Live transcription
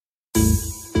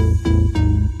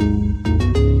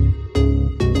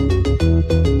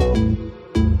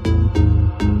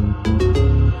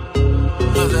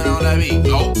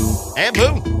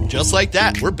Just like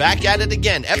that, we're back at it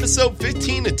again. Episode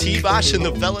 15 of T-Bosh and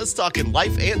the Fellas talking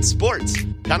life and sports.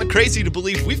 Kind of crazy to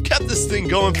believe we've kept this thing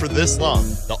going for this long.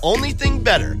 The only thing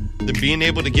better than being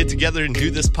able to get together and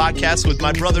do this podcast with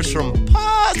my brothers from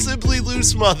possibly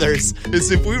loose mothers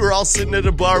is if we were all sitting at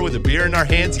a bar with a beer in our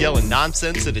hands yelling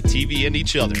nonsense at a TV and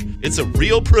each other. It's a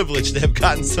real privilege to have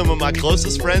gotten some of my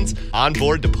closest friends on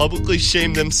board to publicly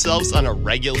shame themselves on a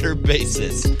regular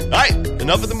basis. All right,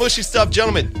 enough of the mushy stuff,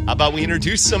 gentlemen. How about we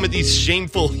introduce some of these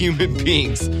shameful human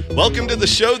beings? Welcome to the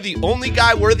show, the only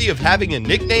guy worthy of having a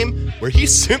nickname where he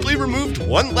simply removed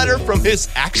one letter from his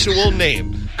actual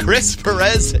name. Chris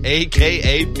Perez,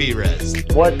 a.k.a. Perez.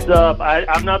 What's up?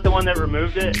 I'm not the one that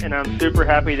removed it, and I'm super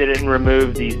happy they didn't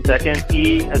remove the second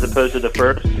E as opposed to the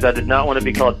first, because I did not want to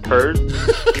be called Pers.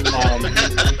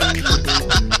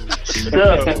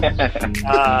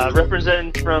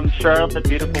 Representing from Charlotte,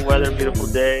 beautiful weather, beautiful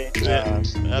day.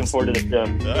 Looking forward to the show.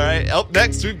 All right, up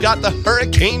next, we've got the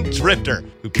Hurricane Drifter,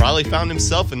 who probably found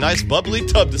himself a nice bubbly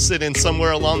tub to sit in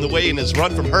somewhere along the way in his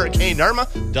run from Hurricane Irma.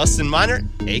 Dustin Minor,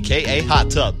 a.k.a. Hot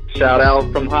Tub. Shout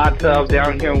out from Hot Tub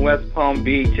down here in West Palm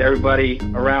Beach. Everybody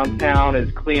around town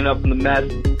is cleaning up from the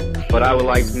mess, but I would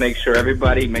like to make sure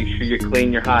you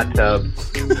clean your hot tub.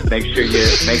 Make sure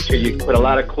you put a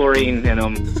lot of chlorine in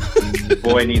them.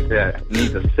 Boy needs a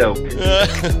soak.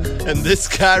 And this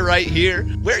guy right here,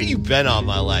 where you been all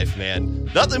my life, man?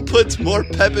 Nothing puts more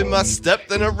pep in my step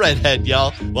than a redhead,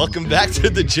 y'all. Welcome back to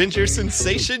the ginger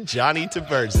sensation, Johnny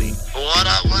Taberzi. What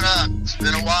up, what up? It's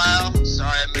been a while. Sorry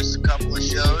I missed a couple of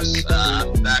shows.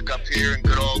 Back up here in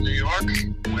good old New York,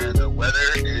 where the weather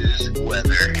is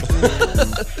weather.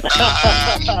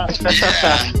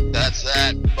 Yeah, that's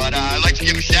that. But I'd like to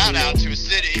give a shout out to a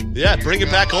city. Yeah, bring it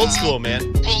back old school,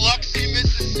 man. Biloxi,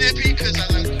 Mississippi, because I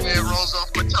like the way it rolls off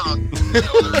my tongue.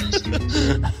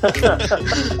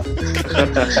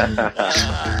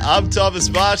 I'm Thomas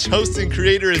Bosch, host and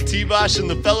creator of T-Bosh and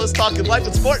the Fellas talking life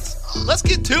and sports. Let's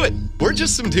get to it. We're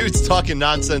just some dudes talking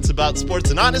nonsense about sports,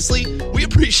 and honestly, we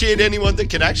appreciate anyone that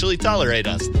can actually tolerate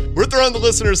us. We're throwing the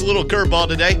listeners a little curveball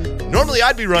today. Normally,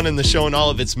 I'd be running the show in all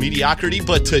of its mediocrity,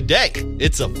 but today,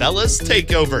 it's a Fellas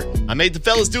takeover. I made the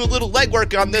fellas do a little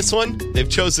legwork on this one. They've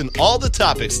chosen all the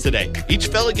topics today. Each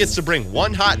fella gets to bring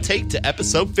one hot take to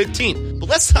episode 15. But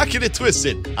let's not get it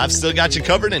twisted. I've still got you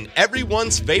covered in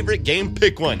everyone's favorite game,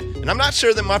 Pick One. And I'm not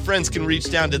sure that my friends can reach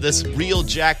down to this real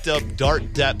jacked up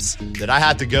dark depths that I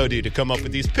had to go to come up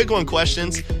with these Pick One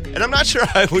questions. And I'm not sure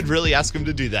I would really ask them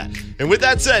to do that. And with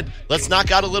that said, let's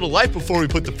knock out a little life before we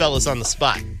put the fellas on the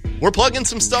spot. We're plugging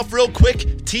some stuff real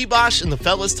quick. T-Bosh and the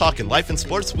Fellas talking life and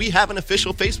sports. We have an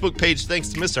official Facebook page thanks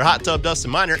to Mr. Hot Tub Dustin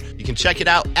Minor. You can check it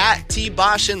out at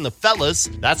T-Bosh and the Fellas.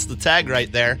 That's the tag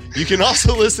right there. You can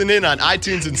also listen in on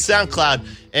iTunes and SoundCloud.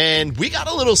 And we got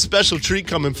a little special treat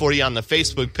coming for you on the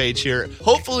Facebook page here.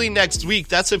 Hopefully next week,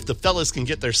 that's if the fellas can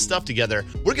get their stuff together.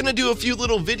 We're going to do a few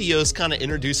little videos kind of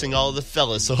introducing all of the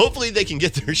fellas. So hopefully they can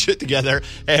get their shit together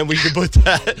and we can put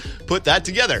that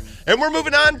together. And we're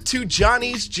moving on to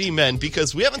Johnny's G-Men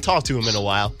because we haven't talked to him in a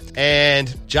while.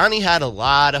 And Johnny had a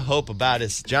lot of hope about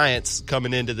his Giants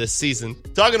coming into this season.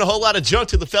 Talking a whole lot of junk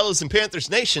to the fellas in Panthers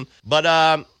Nation.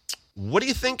 But, what do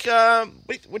you think?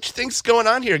 What you think's going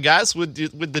on here, guys, with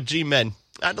the G-Men?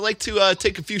 I'd like to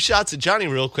take a few shots at Johnny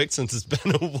real quick since it's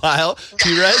been a while.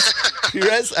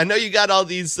 Perez, I know you got all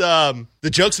these the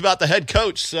jokes about the head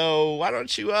coach, so why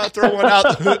don't you throw one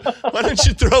out? Why don't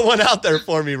you throw one out there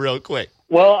for me real quick?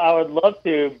 Well, I would love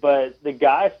to, but the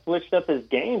guy switched up his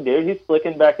game, dude. He's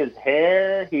flicking back his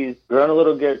hair. He's growing a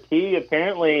little goatee.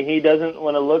 Apparently, he doesn't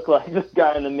want to look like this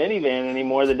guy in the minivan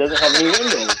anymore that doesn't have any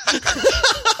windows.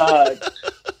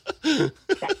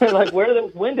 Like, where are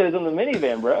those windows on the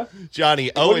minivan, bro? Johnny,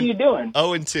 what are you doing?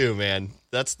 0-2, man.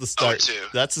 That's the start.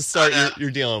 0-2. That's the start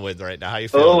you're dealing with right now. How you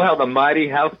feeling? Oh, how the mighty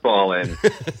have fallen.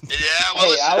 Yeah,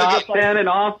 well, top 10 in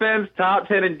offense, top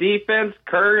 10 in defense,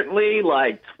 currently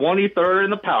like 23rd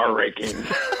in the power rankings.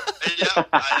 Yeah,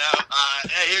 I know.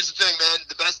 Hey, here's the thing, man.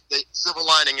 The silver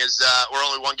lining is we're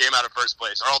only one game out of first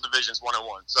place. Our whole division's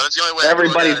 1-1, so that's the only way.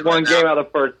 Everybody's one game out of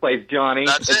first place, Johnny.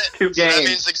 That's it's it. 2 games. So that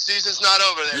means the season's not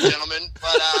over there, gentlemen.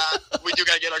 But we do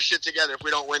got to get our shit together. If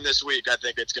we don't win this week, I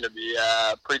think it's going to be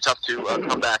pretty tough to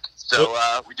come back. So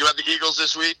we do have the Eagles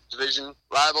this week, division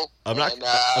rival. I'm not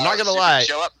going to lie.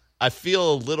 I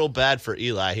feel a little bad for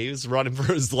Eli. He was running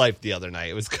for his life the other night.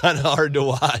 It was kind of hard to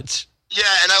watch. Yeah,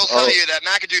 and I will tell you that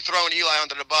McAdoo throwing Eli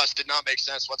under the bus did not make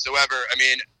sense whatsoever. I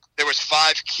mean, there was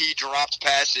 5 key dropped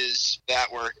passes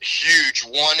that were huge.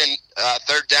 One in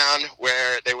third down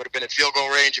where they would have been in field goal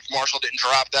range if Marshall didn't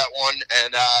drop that one,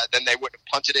 and then they wouldn't have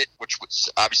punted it, which was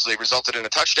obviously resulted in a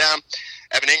touchdown.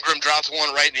 Evan Ingram dropped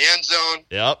one right in the end zone.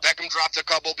 Yep. Beckham dropped a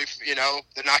couple.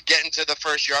 They're not getting to the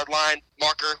first yard line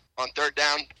marker on third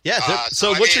down. Yeah.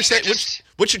 So what you're saying?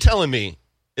 What you're telling me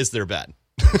is they're bad.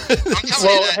 I'm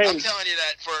telling you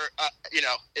that for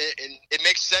it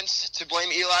makes sense to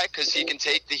blame Eli because he can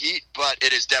take the heat, but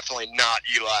it is definitely not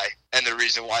Eli and the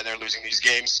reason why they're losing these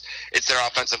games. It's their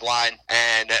offensive line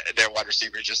and their wide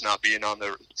receivers just not being on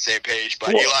the same page.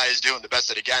 But Eli is doing the best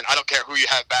that he can. I don't care who you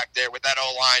have back there with that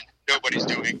O-line. Nobody's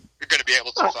doing. You're going to be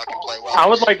able to fucking play well. I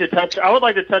would like to touch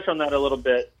on that a little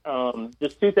bit.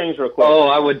 Just 2 things real quick. Oh,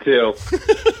 I would too.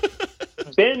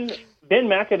 Ben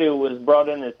McAdoo was brought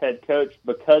in as head coach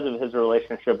because of his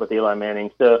relationship with Eli Manning.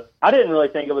 So I didn't really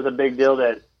think it was a big deal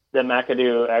that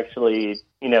McAdoo actually,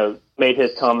 made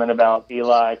his comment about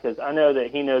Eli, because I know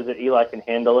that he knows that Eli can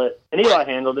handle it. And Eli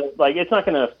handled it. Like, it's not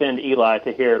going to offend Eli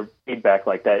to hear feedback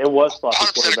like that. It was sloppy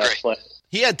quarterback play.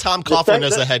 He had Tom Coughlin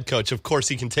as a head coach. Of course,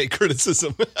 he can take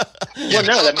criticism. Coughlin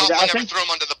never threw him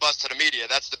under the bus to the media.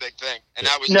 That's the big thing, and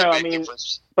that was the big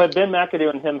difference. But Ben McAdoo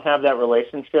and him have that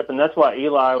relationship, and that's why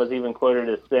Eli was even quoted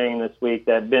as saying this week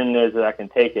that Ben knows that I can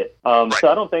take it. Right. So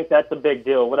I don't think that's a big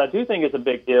deal. What I do think is a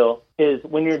big deal is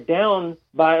when you're down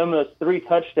by almost 3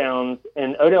 touchdowns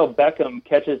and Odell Beckham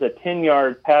catches a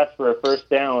 10-yard pass for a first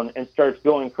down and starts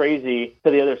going crazy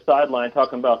to the other sideline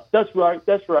talking about, that's right.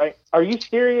 Are you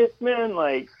serious, man?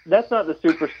 Like, that's not the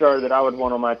superstar that I would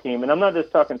want on my team. And I'm not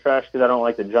just talking trash because I don't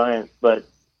like the Giants, but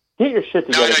get your shit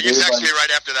together. No, you texted me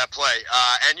right after that play.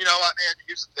 And you know what, man?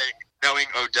 Here's the thing. Knowing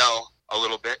Odell a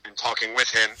little bit and talking with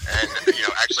him and,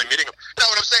 actually meeting him. No,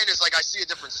 what I'm saying is, like, I see a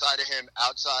different side of him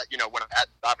outside, when I had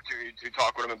the opportunity to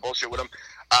talk with him and bullshit with him.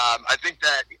 I think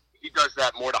that he does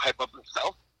that more to hype up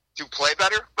himself to play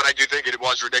better, but I do think it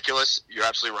was ridiculous. You're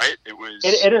absolutely right. It was.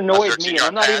 It annoyed me.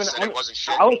 I'm not even. It wasn't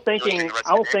shit. I was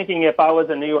thinking if I was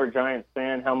a New York Giants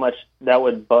fan, how much that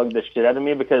would bug the shit out of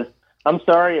me. Because I'm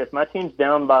sorry, if my team's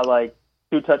down by like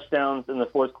 2 touchdowns in the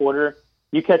fourth quarter,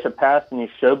 you catch a pass and you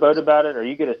showboat about it, or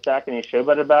you get a sack and you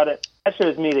showboat about it. That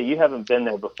shows me that you haven't been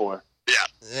there before.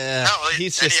 Yeah. No, he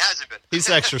hasn't been. He's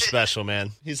extra special,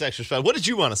 man. He's extra special. What did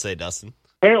you want to say, Dustin?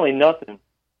 Apparently nothing.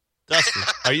 Dustin,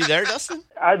 are you there, Dustin?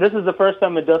 This is the first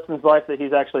time in Dustin's life that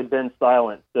he's actually been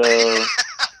silent. So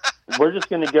we're just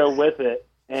going to go with it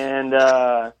and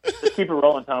just keep it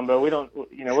rolling, Tombo. We don't,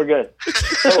 we're good.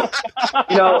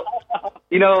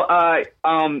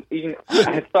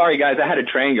 Sorry guys, I had a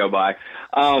train go by.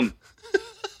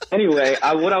 Anyway,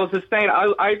 what I was just saying,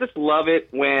 I just love it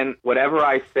when whatever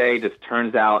I say just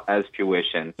turns out as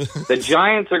fruition. The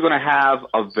Giants are going to have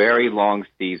a very long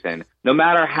season. No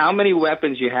matter how many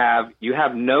weapons you have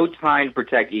no time to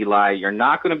protect Eli. You're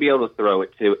not going to be able to throw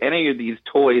it to any of these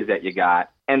toys that you got.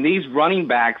 And these running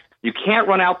backs, you can't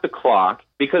run out the clock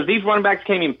because these running backs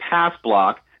can't even pass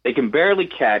block. They can barely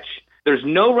catch. There's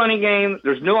no running game.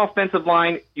 There's no offensive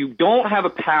line. You don't have a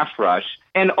pass rush.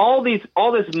 And all this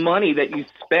money that you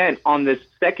spent on this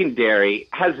secondary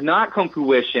has not come to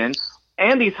fruition,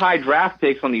 and these high draft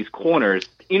picks on these corners.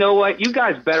 You know what? You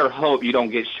guys better hope you don't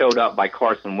get showed up by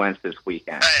Carson Wentz this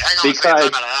weekend. Hey, hang on a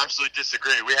second. I absolutely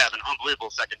disagree. We have an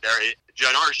unbelievable secondary.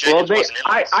 Janoris Jenkins wasn't in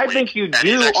I think you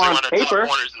do on paper,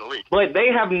 but they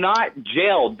have not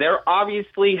gelled. They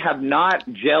obviously have not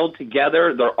gelled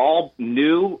together. They're all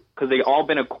new because they've all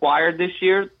been acquired this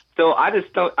year. So I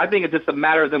think it's just a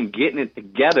matter of them getting it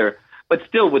together. But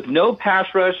still, with no pass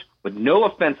rush, with no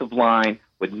offensive line,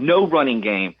 with no running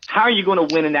game, how are you going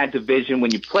to win in that division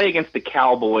when you play against the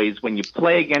Cowboys, when you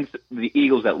play against the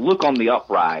Eagles that look on the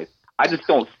uprise? I just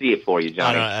don't see it for you,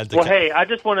 Johnny. Well, hey, I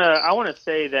want to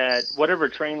say that whatever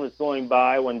train was going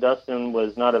by when Dustin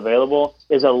was not available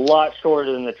is a lot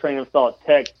shorter than the train of thought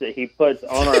text that he puts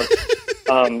on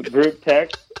our group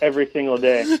text every single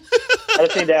day. I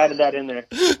just need to add that in there.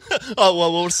 Oh,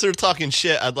 well, when we're sort of talking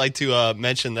shit, I'd like to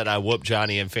mention that I whooped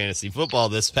Johnny in fantasy football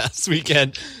this past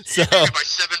weekend. So by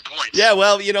 7 points. Yeah,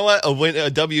 well, you know what? A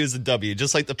W is a W,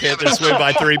 just like the Panthers win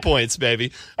by 3 points,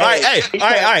 baby. All right.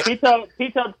 Pete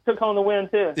took on the win,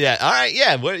 too. Yeah, all right,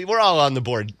 yeah, we're all on the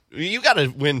board. You got to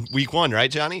win week 1, right,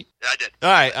 Johnny? Yeah, I did.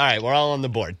 All right, we're all on the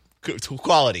board.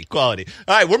 Quality. All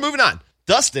right, we're moving on.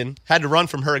 Dustin had to run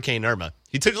from Hurricane Irma.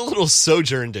 He took a little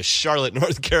sojourn to Charlotte,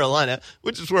 North Carolina,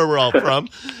 which is where we're all from.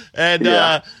 And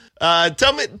well,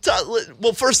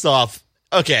 first off,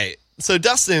 okay, so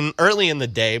Dustin, early in the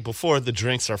day, before the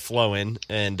drinks are flowing,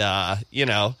 and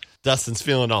Dustin's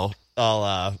feeling all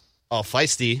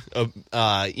feisty.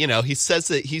 He says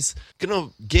that he's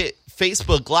gonna get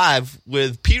Facebook Live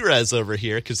with Perez over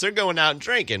here because they're going out and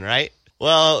drinking, right?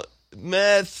 Well,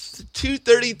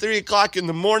 2:30, 3 o'clock in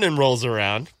the morning rolls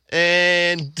around,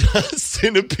 and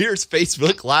Dustin appears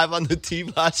Facebook Live on the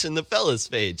T-Bosh and the Fellas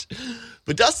page.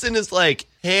 But Dustin is like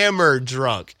hammer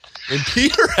drunk, and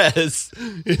Perez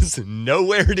is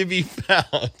nowhere to be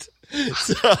found.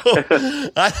 So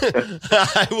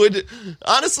I would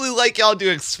honestly like y'all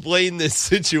to explain this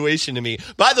situation to me.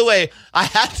 By the way, I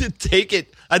had to take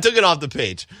it. I took it off the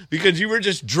page because you were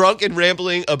just drunk and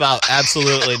rambling about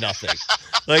absolutely nothing.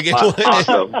 Like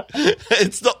Awesome.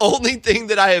 it's the only thing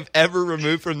that I have ever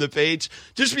removed from the page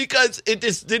just because it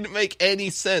just didn't make any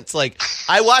sense. Like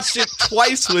I watched it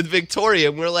twice with Victoria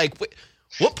and we're like, wait,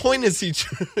 what point is he?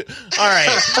 All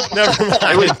right, never mind.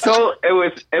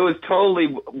 It was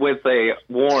totally with a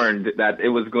warned that it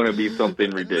was going to be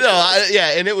something ridiculous.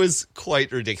 Yeah, and it was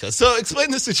quite ridiculous. So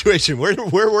explain the situation. Where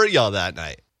were y'all that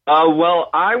night? Well,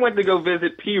 I went to go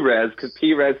visit Perez because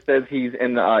Perez says he's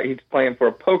playing for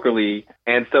a poker league,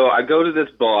 and so I go to this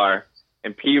bar,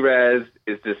 and Perez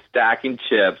is just stacking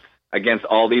chips against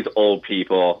all these old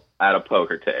people at a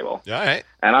poker table. All right,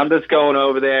 and I'm just going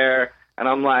over there. And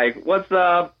I'm like, what's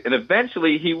up? And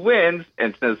eventually he wins.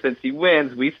 And so since he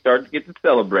wins, we start to get to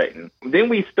celebrating. Then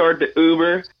we start to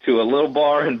Uber to a little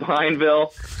bar in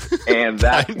Pineville. And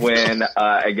that's when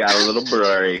it got a little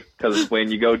blurry. Because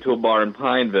when you go to a bar in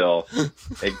Pineville,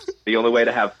 the only way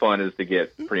to have fun is to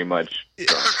get pretty much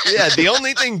drunk. Yeah, the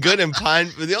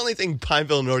only thing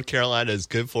Pineville, North Carolina is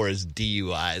good for is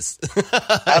DUIs.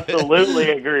 Absolutely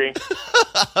agree.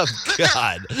 Oh,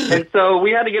 God. And so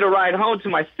we had to get a ride home to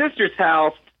my sister's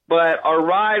house, but our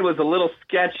ride was a little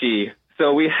sketchy.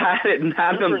 So we had them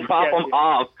drop them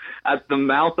off at the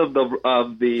mouth of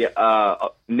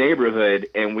the neighborhood,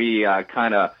 and we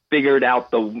kind of figured out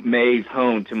the maze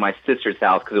home to my sister's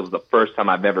house because it was the first time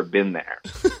I've ever been there.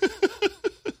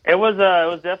 It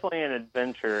was definitely an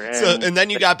adventure. And then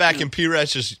you got back and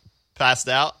Perez just passed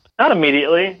out? Not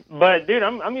immediately, but dude,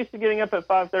 I'm used to getting up at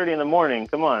 5:30 in the morning.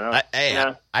 Come on.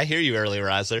 I hear you, early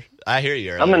riser.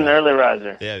 I'm an early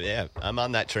riser. Yeah, I'm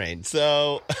on that train.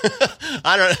 So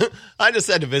I just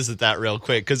had to visit that real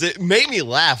quick because it made me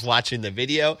laugh watching the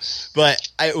video, but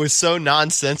it was so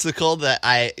nonsensical that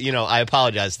I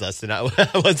apologize, Dustin. I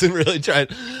wasn't really trying.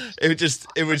 It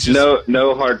was just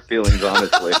no hard feelings,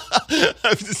 honestly.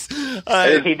 It's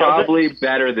probably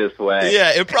better this way.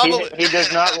 Yeah, it probably he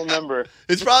does not remember.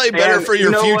 It's probably better for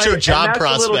your future job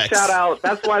prospects. A little shout out.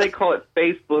 That's why they call it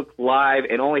Facebook Live.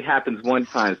 It only happens one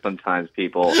time sometimes,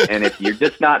 people. And if you're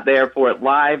just not there for it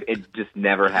live, it just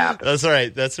never happens.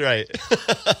 That's right.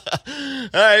 All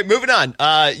right, moving on.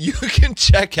 You can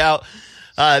check out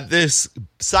this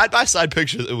side-by-side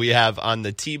picture that we have on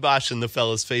the T-Bosh and the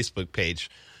Fellas Facebook page.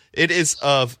 It is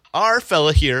of our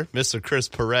fella here, Mr. Chris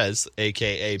Perez,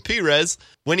 a.k.a. Perez,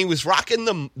 when he was rocking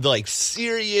the like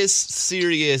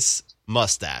serious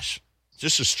mustache.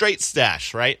 Just a straight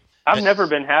stash, right? I've never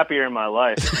been happier in my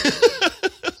life.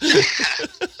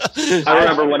 I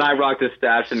remember when I rocked a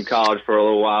stash in college for a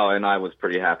little while, and I was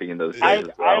pretty happy in those days as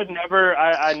well.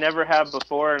 I never have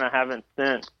before, and I haven't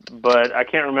since. But I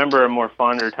can't remember a more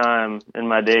fonder time in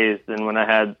my days than when I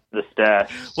had the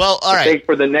stash. Well, all right. I think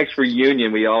for the next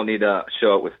reunion, we all need to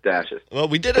show up with stashes. Well,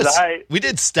 we did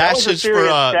stashes for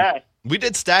stash. We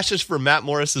did stashes for Matt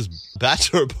Morris's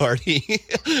bachelor party.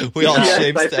 We all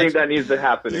shaved I stashes. think that needs to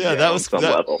happen. Yeah, that was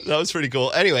that was pretty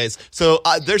cool. Anyways, so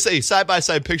there's a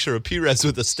side-by-side picture of Perez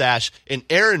with a stash and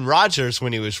Aaron Rodgers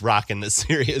when he was rocking the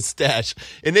serious stash,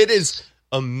 and it is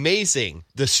amazing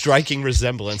the striking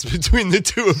resemblance between the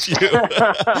two of you.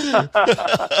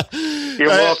 You're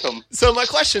welcome. So my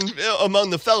question among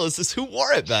the fellas is, who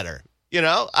wore it better? You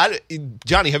know,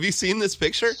 Johnny, have you seen this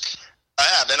picture? I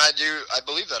have, and I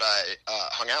believe that I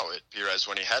hung out with Perez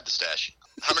when he had the stash.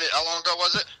 How long ago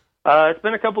was it? It's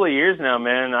been a couple of years now,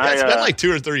 man. Yeah, it's been like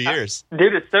 2 or 3 years.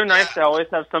 Dude, it's so nice to always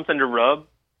have something to rub.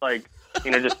 Like,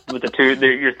 just with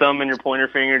your thumb and your pointer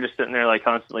finger just sitting there like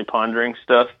constantly pondering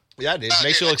stuff. Yeah, dude.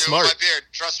 Makes you look smart. My beard,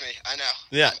 trust me, I know.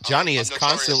 Yeah, Johnny is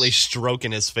constantly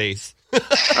stroking his face.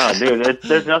 Oh, dude,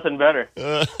 there's nothing better.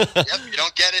 Yep, you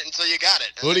don't get it until you got it.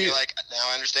 And you're like, now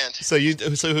I understand.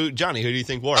 Johnny, who do you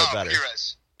think wore it better?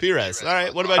 Perez. All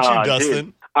right. What about you, Dustin?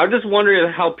 Dude. I'm just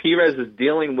wondering how Perez is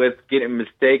dealing with getting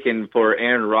mistaken for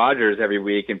Aaron Rodgers every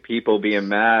week and people being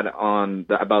mad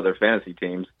about their fantasy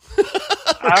teams.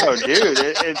 Oh,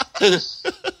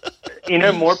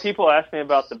 dude, more people ask me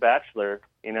about The Bachelor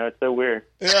You know, it's so weird.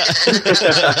 Yeah.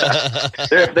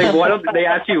 Why don't they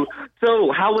ask you?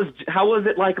 So how was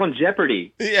it like on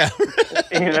Jeopardy? Yeah.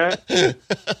 You know,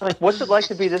 like, what's it like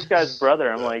to be this guy's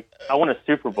brother? I'm like, I want a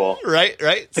Super Bowl. Right.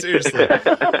 Seriously.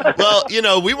 Well, you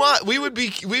know, we would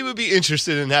be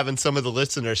interested in having some of the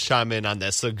listeners chime in on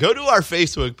this. So go to our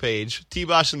Facebook page,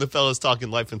 T-Bosh and the Fellas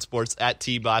Talking Life and Sports, at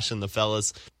T-Bosh and the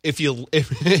Fellas. If you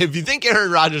think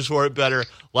Aaron Rodgers wore it better,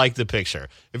 like the picture.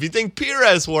 If you think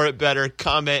Perez wore it better,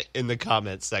 comment in the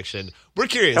comments section. We're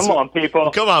curious. Come on,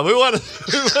 people. Come on. We want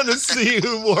to see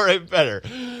who wore it better.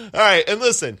 All right. And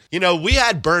listen, you know, we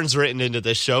had Burns written into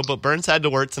this show, but Burns had to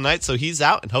work tonight, so he's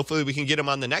out, and hopefully we can get him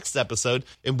on the next episode.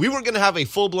 And we were going to have a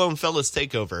full-blown Fellas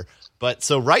takeover. But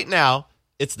so right now,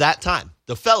 it's that time.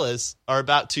 The fellas are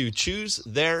about to choose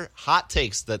their hot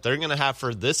takes that they're going to have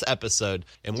for this episode.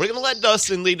 And we're going to let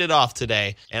Dustin lead it off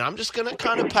today. And I'm just going to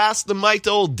kind of pass the mic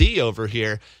to old D over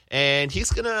here. And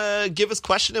he's going to give us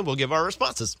question and we'll give our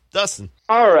responses. Dustin.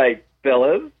 All right,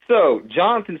 fellas. So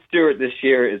Jonathan Stewart this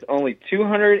year is only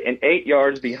 208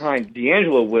 yards behind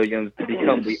D'Angelo Williams to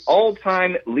become the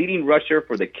all-time leading rusher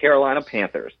for the Carolina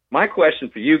Panthers. My question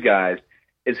for you guys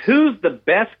is, who's the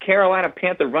best Carolina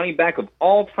Panther running back of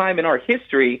all time in our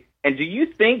history? And do you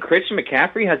think Christian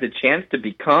McCaffrey has a chance to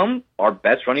become our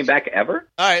best running back ever?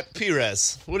 All right,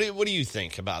 Perez, what do you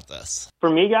think about this? For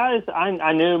me, guys,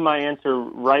 I knew my answer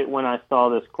right when I saw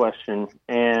this question,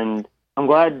 and I'm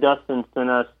glad Dustin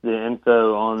sent us the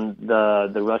info on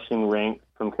the rushing rank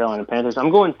from Carolina Panthers.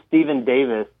 I'm going Stephen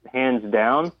Davis, hands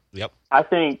down. Yep. I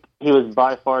think he was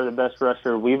by far the best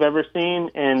rusher we've ever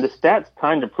seen, and the stats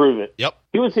kind of prove it. Yep.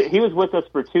 He was with us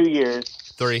for 2 years.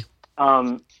 Three.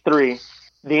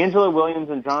 D'Angelo Williams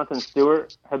and Jonathan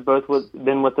Stewart have both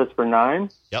been with us for 9.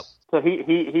 Yep. So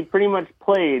he pretty much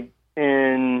played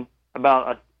in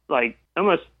about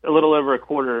almost a little over a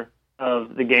quarter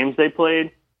of the games they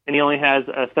played, and he only has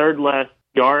a third less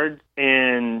yards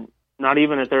and not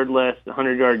even a third less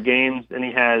 100-yard games, and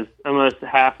he has almost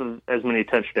half of as many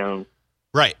touchdowns.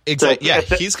 Right, exactly. Yeah,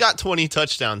 he's got 20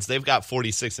 touchdowns. They've got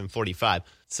 46 and 45.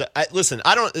 So, listen,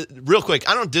 I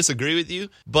don't disagree with you,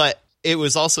 but it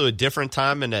was also a different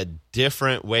time and a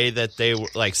different way that they were.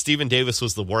 Like, Stephen Davis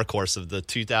was the workhorse of the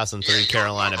 2003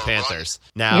 Carolina Panthers.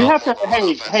 Now, you have to,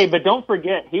 hey, but don't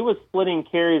forget, he was splitting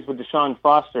carries with Deshaun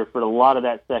Foster for a lot of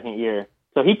that second year.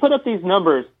 So he put up these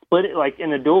numbers, split it like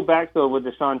in a dual backfield with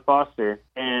Deshaun Foster,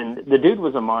 and the dude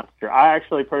was a monster. I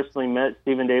actually personally met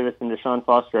Stephen Davis and Deshaun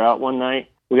Foster out one night.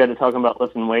 We got to talking about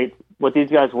lifting weights. What these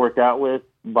guys worked out with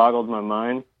boggled my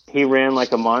mind. He ran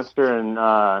like a monster, and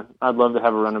I'd love to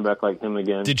have a running back like him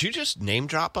again. Did you just name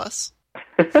drop us?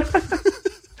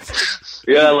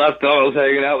 Yeah, last time I was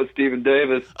hanging out with Stephen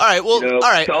Davis. All right, well, all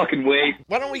right. Talking weight.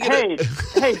 Why don't we get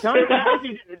Hey, Johnny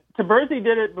Taberzi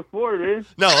did it before, dude.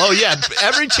 No, oh yeah.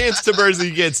 Every chance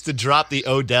Taberzi gets to drop the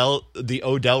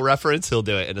Odell reference, he'll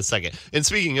do it in a second. And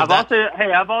speaking of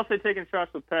I've also taken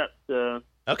shots with Pep, so...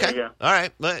 Okay. All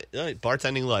right.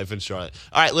 Bartending life in Charlotte.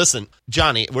 All right. Listen,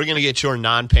 Johnny, we're going to get your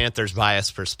non-Panthers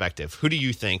bias perspective. Who do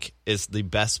you think is the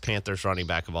best Panthers running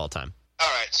back of all time? All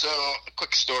right. So a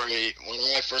quick story. When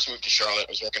I first moved to Charlotte,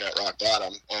 I was working at Rock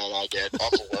Bottom, and I get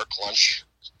off of work lunch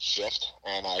shift,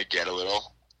 and I get a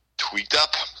little tweaked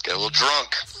up, get a little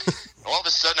drunk. And all of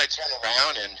a sudden, I turn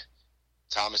around, and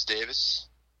Thomas Davis,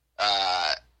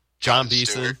 John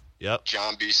Beeson. Stewart, Yep.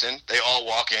 John Beeson, they all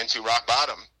walk into Rock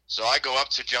Bottom. So I go up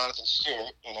to Jonathan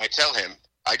Stewart, and I tell him,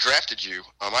 I drafted you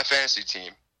on my fantasy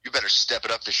team. You better step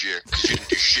it up this year because you didn't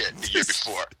do shit the year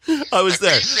before. I was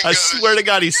there. I swear to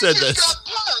God he said this. Got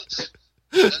punked.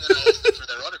 And then I asked them for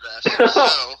their autographs.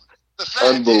 So the fact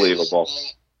Unbelievable.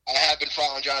 is, I have been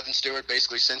following Jonathan Stewart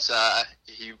basically since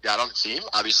he got on the team.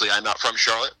 Obviously, I'm not from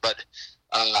Charlotte, but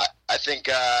I think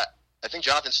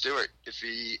Jonathan Stewart, if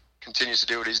he continues to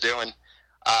do what he's doing,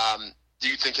 do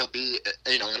you think he'll be,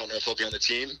 I don't know if he'll be on the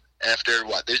team after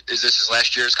what? Is this his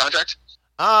last year's contract?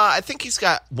 I think he's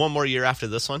got one more year after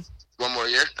this one. One more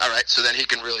year? All right. So then he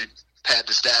can really pad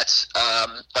the stats.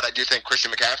 But I do think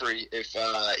Christian McCaffrey, if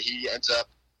he ends up,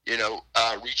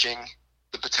 reaching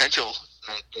the potential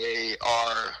that they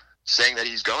are saying that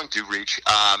he's going to reach,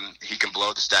 he can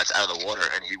blow the stats out of the water,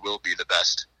 and he will be the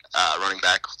best running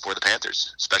back for the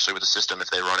Panthers, especially with the system if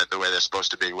they run it the way they're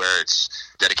supposed to be, where it's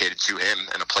dedicated to him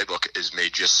and a playbook is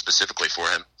made just specifically for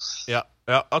him. Yeah.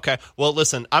 Okay. Well,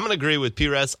 listen, I'm going to agree with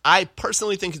Perez. I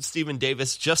personally think it's Stephen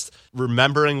Davis. Just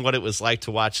remembering what it was like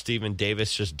to watch Stephen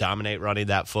Davis just dominate running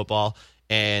that football,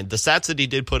 and the stats that he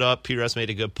did put up, Perez made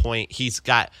a good point. He's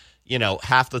got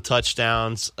half the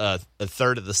touchdowns, a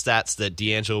third of the stats that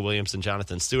D'Angelo Williams and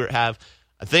Jonathan Stewart have.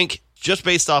 I think just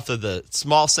based off of the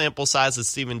small sample size that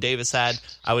Steven Davis had,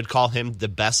 I would call him the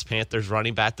best Panthers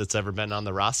running back that's ever been on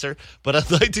the roster. But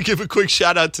I'd like to give a quick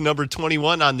shout-out to number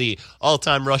 21 on the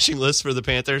all-time rushing list for the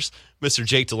Panthers, Mr.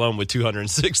 Jake Delhomme with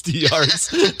 260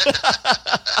 yards.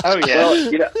 Oh,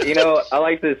 yeah. Well, I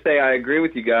like to say I agree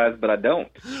with you guys, but I don't.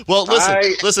 Well,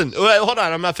 listen. Wait, hold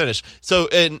on. I'm not finished. So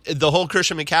in the whole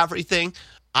Christian McCaffrey thing,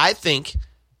 I think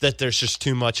that there's just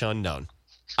too much unknown.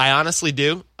 I honestly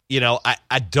do.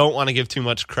 I don't want to give too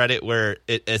much credit where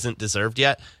it isn't deserved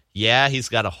yet. Yeah, he's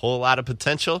got a whole lot of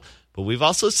potential, but we've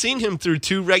also seen him through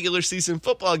 2 regular season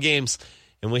football games,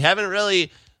 and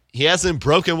he hasn't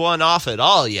broken one off at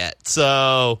all yet.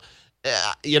 So,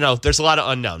 there's a lot of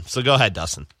unknown. So go ahead,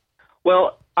 Dustin.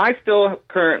 Well, I still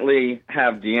currently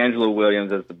have DeAngelo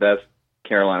Williams as the best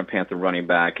Carolina Panther running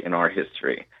back in our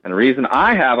history. And the reason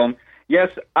I have him, yes,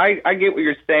 I get what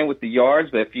you're saying with the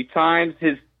yards, but if you times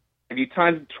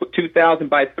 2,000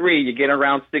 by 3, you get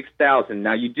around 6,000.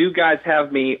 Now, you do guys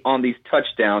have me on these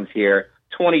touchdowns here,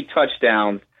 20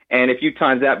 touchdowns, and if you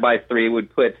times that by 3, it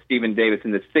would put Steven Davis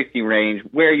in the 60 range,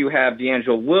 where you have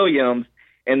DeAngelo Williams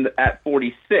at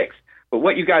 46. But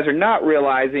what you guys are not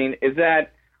realizing is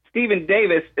that Steven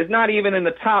Davis is not even in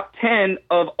the top 10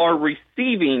 of our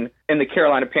receiving in the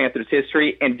Carolina Panthers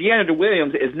history, and DeAngelo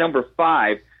Williams is number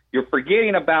 5. You're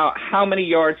forgetting about how many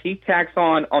yards he tacks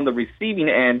on the receiving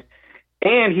end,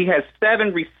 and he has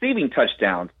 7 receiving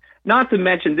touchdowns. Not to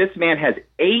mention, this man has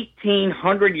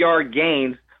 1,800-yard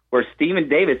gains, where Steven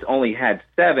Davis only had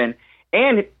 7,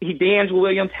 and DeAngelo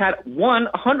Williams had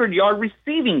 100-yard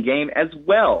receiving game as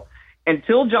well.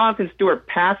 Until Jonathan Stewart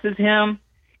passes him,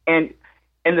 and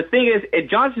the thing is, if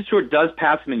Jonathan Stewart does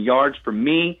pass him in yards, for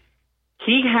me,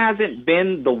 he hasn't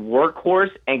been the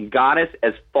workhorse and got us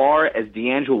as far as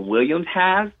DeAngelo Williams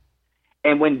has.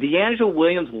 And when DeAngelo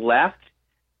Williams left,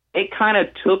 it kind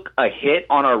of took a hit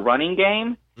on our running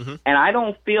game. Mm-hmm. And I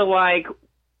don't feel like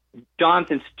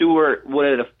Jonathan Stewart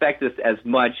would have affected us as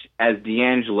much as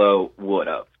DeAngelo would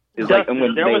have. There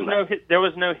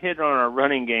was no hit on our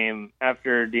running game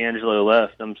after DeAngelo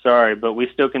left. I'm sorry, but we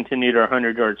still continued our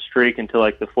 100-yard streak until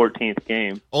like the 14th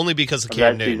game. Only because of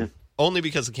Cam Newton. Only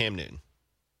because of Cam Newton.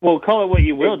 Well, call it what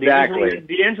you will. Exactly.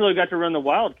 DeAngelo got to run the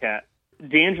Wildcat.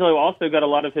 DeAngelo also got a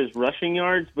lot of his rushing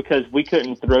yards because we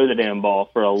couldn't throw the damn ball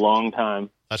for a long time.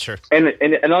 That's true. And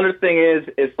another thing is,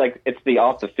 it's the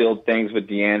off-the-field things with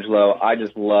DeAngelo. I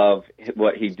just love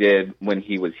what he did when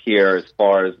he was here as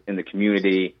far as in the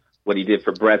community, what he did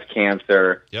for breast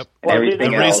cancer, and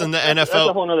everything else. The NFL. That's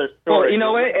a whole other story. Well, you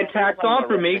know what? It tacks on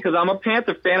for me because I'm a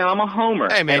Panther fan and I'm a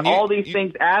homer. Hey, man, and all these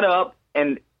things add up,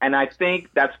 and I think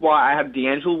that's why I have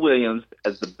DeAngelo Williams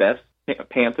as the best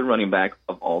Panther running back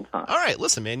of all time. All right,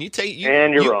 listen, man.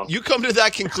 You're wrong. You come to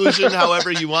that conclusion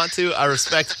however you want to. I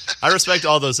respect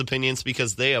all those opinions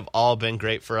because they have all been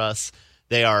great for us.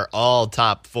 They are all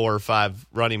top 4 or 5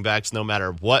 running backs, no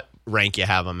matter what rank you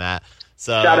have them at.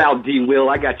 So shout out D. Will,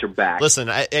 I got your back. Listen,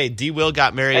 D. Will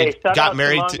got married. Hey, shout out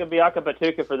married to Biaka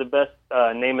Batuka for the best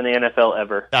name in the NFL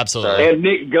ever. Absolutely. And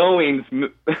Nick Goings.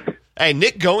 Hey,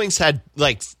 Nick Goings had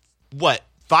 500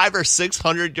 or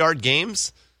 600-yard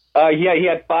games. Yeah, he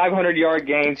had 500-yard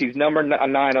games. He's number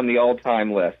 9 on the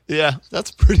all-time list. Yeah,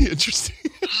 that's pretty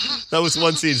interesting. That was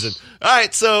one season. All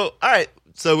right, so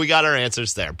we got our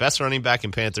answers there. Best running back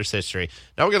in Panthers history.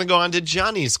 Now we're going to go on to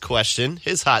Johnny's question,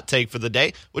 his hot take for the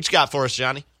day. What you got for us,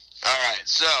 Johnny? All right,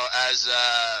 so as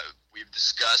we've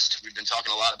discussed, we've been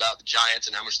talking a lot about the Giants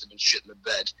and how much they've been shit in the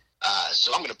bed.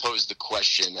 So I'm going to pose the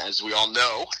question. As we all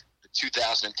know, the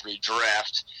 2003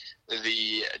 draft,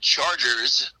 the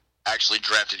Chargers actually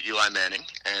drafted Eli Manning,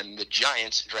 and the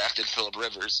Giants drafted Phillip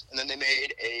Rivers, and then they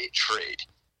made a trade.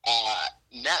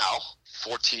 Now,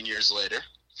 14 years later.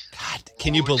 God,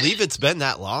 can you believe it's been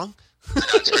that long?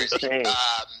 That's crazy. You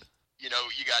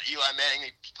got Eli Manning.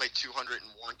 He played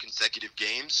 201 consecutive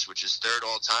games, which is 3rd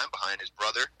all-time behind his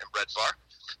brother and Brett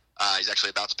Favre. He's actually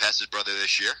about to pass his brother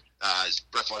this year.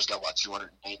 Brett Favre's got,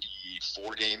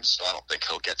 294 games, so I don't think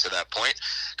he'll get to that point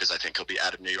because I think he'll be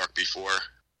out of New York before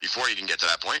he can get to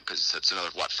that point because it's another,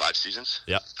 5 seasons?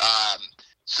 Yep.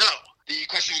 So the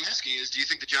question I'm asking is, do you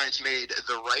think the Giants made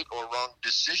the right or wrong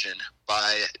decision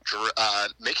by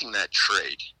making that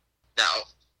trade? Now,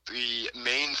 the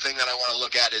main thing that I want to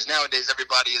look at is nowadays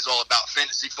everybody is all about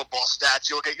fantasy football stats.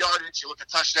 You look at yardage, you look at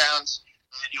touchdowns,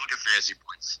 and you look at fantasy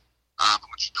points. But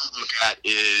what you don't look at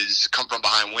is come from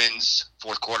behind wins,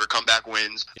 4th quarter comeback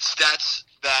wins, stats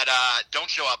that don't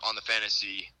show up on the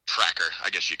fantasy tracker,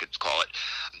 I guess you could call it.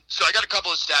 So I got a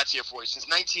couple of stats here for you. Since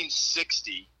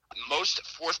 1960, most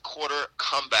 4th quarter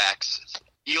comebacks,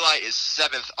 Eli is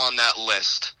 7th on that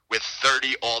list with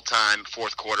 30 all-time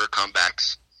 4th quarter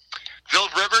comebacks.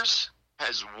 Phillip Rivers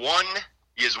has won.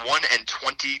 He is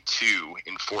 1-22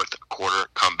 in fourth quarter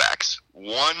comebacks.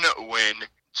 1 win,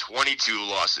 22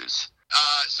 losses.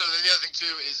 So the other thing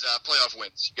too is playoff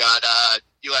wins. You got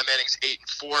Eli Manning's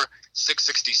 8-4,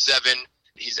 667.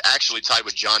 He's actually tied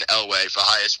with John Elway for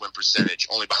highest win percentage,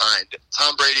 only behind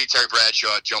Tom Brady, Terry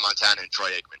Bradshaw, Joe Montana, and Troy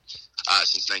Aikman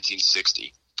since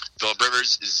 1960. Phillip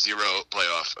Rivers, 0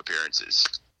 playoff appearances.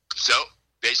 So,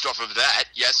 based off of that,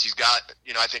 yes, he's got,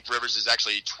 I think Rivers is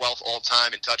actually 12th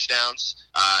all-time in touchdowns,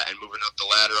 and moving up the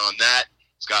ladder on that.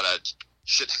 He's got a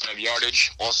shit ton of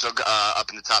yardage, also up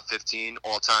in the top 15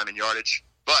 all-time in yardage.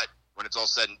 But when it's all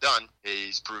said and done,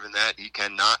 he's proven that he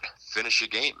cannot finish a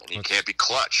game, and he can't be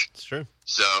clutch. It's true.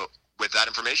 So, with that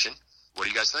information, what do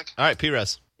you guys think? All right,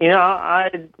 P-Rez. I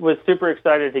was super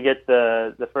excited to get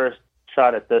the first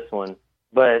shot at this one,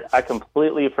 but I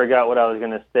completely forgot what I was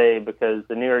going to say because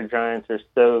the New York Giants are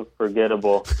so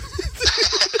forgettable.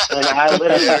 And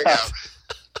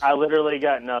I literally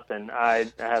got nothing.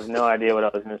 I have no idea what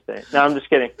I was going to say. No, I'm just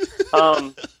kidding.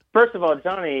 First of all,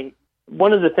 Johnny,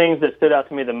 one of the things that stood out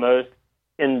to me the most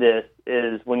in this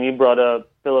is when you brought up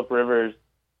Phillip Rivers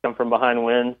come from behind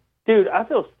wins. Dude, I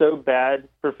feel so bad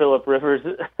for Phillip Rivers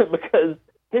because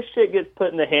his shit gets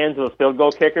put in the hands of a field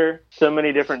goal kicker so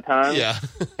many different times. Yeah.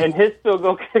 And his field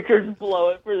goal kickers blow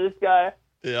it for this guy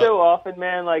so often,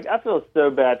 man. Like, I feel so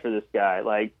bad for this guy.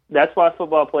 Like, that's why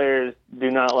football players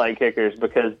do not like kickers,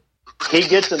 because he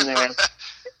gets them there,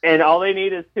 and all they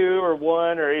need is 2 or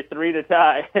 1 or 3 to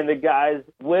tie, and the guy's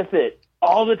with it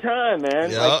all the time, man.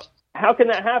 Yep. Like, how can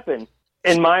that happen?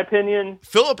 In my opinion,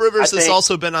 Phillip Rivers has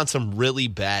also been on some really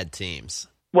bad teams.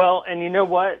 Well, and you know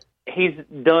what? He's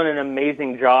done an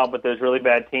amazing job with those really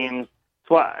bad teams.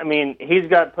 He's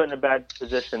got put in a bad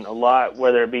position a lot,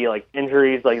 whether it be like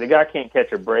injuries. Like, the guy can't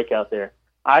catch a break out there.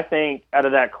 I think out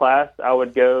of that class, I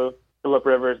would go Phillip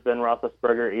Rivers, Ben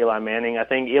Roethlisberger, Eli Manning. I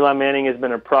think Eli Manning has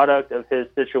been a product of his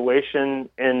situation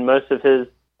in most of his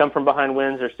come-from-behind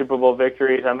wins or Super Bowl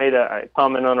victories. I made a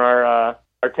comment on our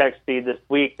text feed this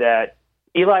week that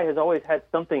Eli has always had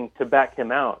something to back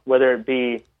him out, whether it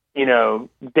be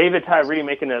David Tyree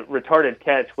making a retarded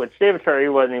catch, which David Tyree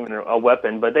wasn't even a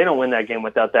weapon, but they don't win that game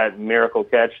without that miracle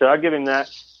catch. So I'll give him that.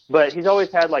 But he's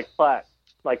always had plaques,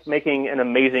 like making an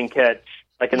amazing catch,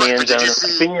 like in the end zone,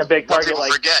 being a big target. What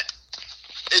people forget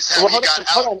is how he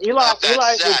got out.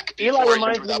 Eli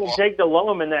reminds me of Jake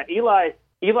Delhomme in that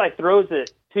Eli throws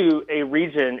it to a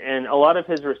region, and a lot of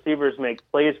his receivers make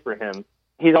plays for him.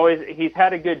 He's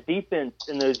had a good defense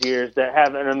in those years that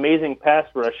have an amazing pass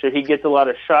rush, so he gets a lot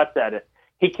of shots at it.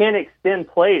 He can't extend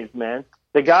plays, man.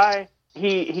 The guy,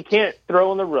 he can't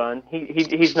throw on the run.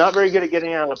 He's not very good at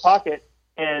getting out of the pocket,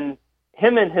 and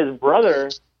him and his brother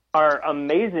are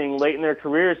amazing late in their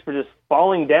careers for just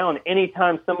falling down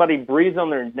anytime somebody breathes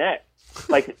on their neck.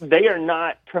 Like, they are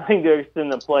not trying to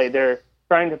extend the play. They're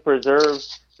trying to preserve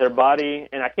their body,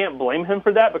 and I can't blame him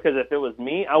for that, because if it was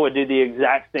me, I would do the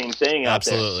exact same thing out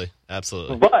there.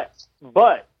 Absolutely.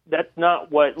 But that's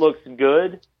not what looks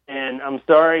good, and I'm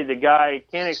sorry, the guy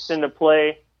can't extend a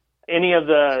play. Any of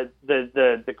the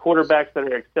quarterbacks that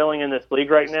are excelling in this league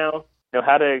right now know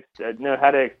how to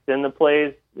extend the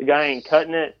plays. The guy ain't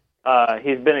cutting it.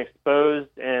 He's been exposed,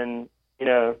 and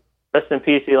rest in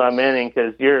peace, Eli Manning,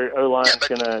 because your O-line is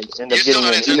going to end up getting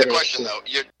an answer the question, though.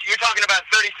 You're talking about a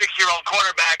 36-year-old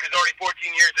quarterback who's already 14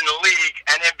 years in the league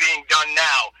and him being done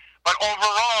now. But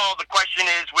overall, the question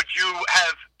is, would you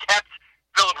have kept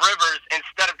Phillip Rivers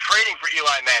instead of trading for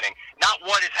Eli Manning? Not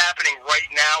what is happening right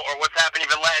now or what's happened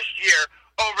even last year,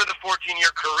 over the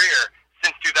 14-year career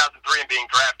since 2003 and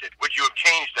being drafted. Would you have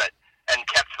changed that and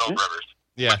kept Phillip Rivers?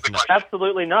 Yeah,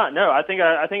 absolutely not. No, I think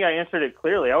I answered it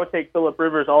clearly. I would take Phillip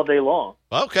Rivers all day long.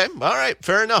 Okay, all right,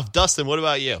 fair enough. Dustin, what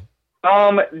about you?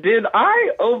 Did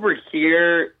I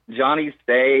overhear Johnny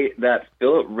say that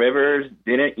Phillip Rivers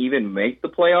didn't even make the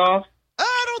playoffs?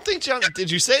 I don't think Johnny.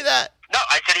 Did you say that? No,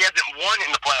 I said he hasn't won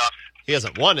in the playoffs. He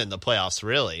hasn't won in the playoffs,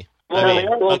 really.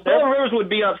 Well, Phillip Rivers would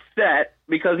be upset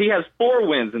because he has 4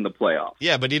 wins in the playoffs.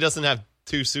 Yeah, but he doesn't have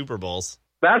 2 Super Bowls.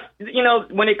 That's,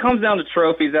 when it comes down to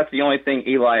trophies, that's the only thing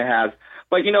Eli has.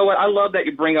 But you know what? I love that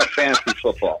you bring up fantasy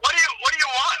football. What do you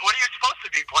want? What are you supposed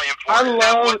to be playing for? I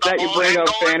love that you bring up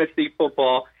fantasy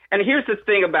football. And here's the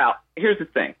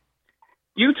thing.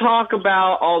 You talk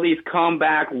about all these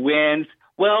comeback wins.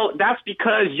 Well, that's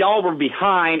because y'all were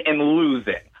behind and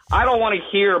losing. I don't want to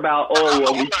hear about,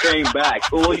 we came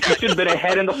back. Well, you should have been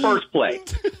ahead in the first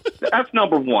place. That's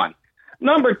number one.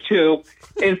 Number 2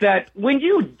 is that when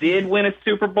you did win a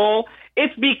Super Bowl,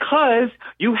 It's because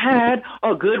you had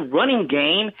a good running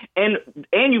game and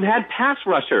you had pass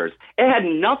rushers. It had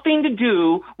nothing to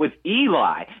do with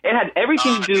Eli. It had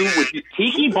everything to do with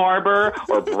Tiki Barber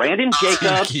or Brandon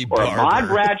Jacobs or Ahmad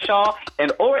Bradshaw,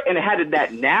 and it had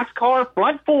that NASCAR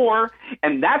front four,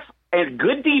 and that's a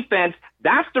good defense.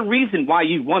 That's the reason why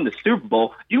you won the Super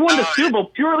Bowl. You won the Super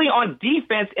Bowl purely on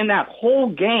defense in that whole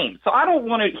game. So I don't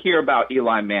want to hear about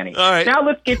Eli Manning. All right. Now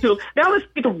let's get to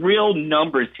real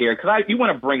numbers here, because you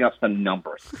want to bring up some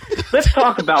numbers. Let's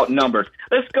talk about numbers.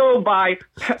 Let's go by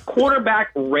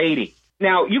quarterback rating.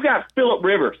 Now you got Phillip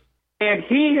Rivers, and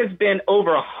he has been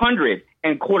over 100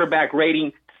 in quarterback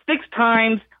rating 6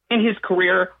 times in his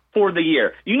career for the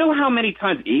year. You know how many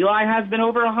times Eli has been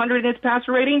over 100 in his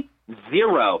passer rating?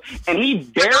 0. And he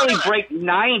barely breaks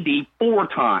 90 4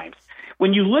 times.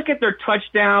 When you look at their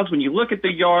touchdowns, when you look at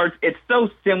the yards, it's so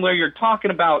similar. You're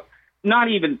talking about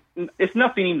it's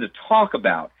nothing even to talk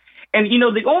about. And,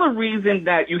 the only reason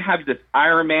that you have this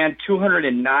Iron Man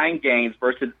 209 games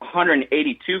versus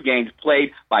 182 games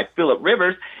played by Phillip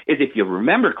Rivers is, if you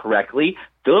remember correctly,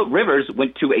 Phillip Rivers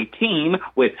went to a team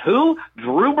with who?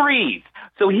 Drew Brees.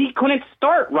 So he couldn't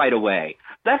start right away.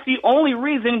 That's the only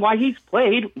reason why he's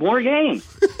played more games.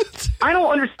 I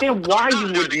don't understand why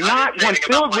you would not want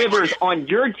Phillip Rivers on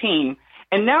your team,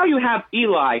 and now you have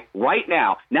Eli right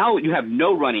now. Now you have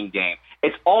no running game.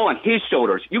 It's all on his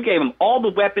shoulders. You gave him all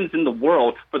the weapons in the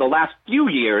world for the last few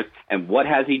years, and what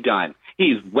has he done?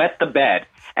 He's wet the bed,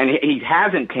 and he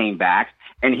hasn't came back,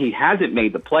 and he hasn't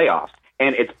made the playoffs.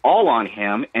 And it's all on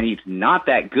him, and he's not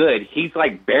that good. He's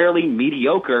like barely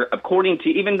mediocre, according to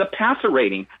even the passer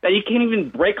rating, that he can't even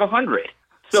break 100.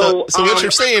 So what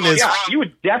you're saying is... Yeah, you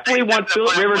would definitely want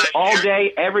Phillip Rivers all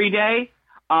day, every day.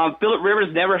 Phillip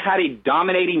Rivers never had a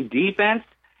dominating defense.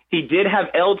 He did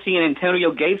have LT and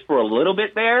Antonio Gates for a little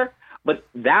bit there, but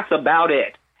that's about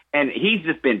it. And he's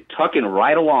just been tucking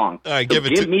right along. All right, give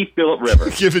me Phillip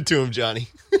Rivers. Give it to him, Johnny.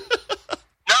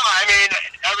 No, I mean,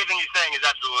 everything you're saying is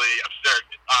absolutely absurd.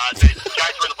 The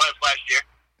Giants were in the playoffs last year.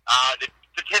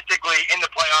 Statistically, in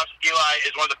the playoffs, Eli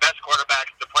is one of the best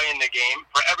quarterbacks to play in the game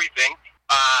for everything.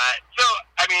 So,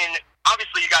 I mean,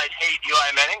 obviously you guys hate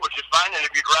Eli Manning, which is fine. And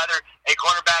if you'd rather a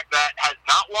quarterback that has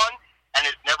not won and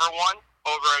has never won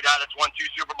over a guy that's won 2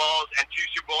 Super Bowls and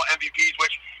 2 Super Bowl MVPs,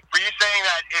 which for you saying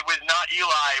that it was not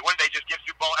Eli, what did they just give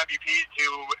Super Bowl MVPs to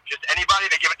just anybody?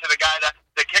 They give it to the guy,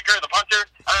 the kicker, the punter?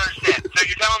 I don't understand. So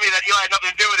you're telling me that Eli had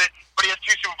nothing to do with it, but he has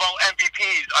 2 Super Bowl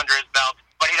MVPs under his belt,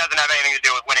 but he doesn't have anything to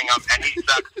do with winning them, and he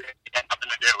sucks. He had nothing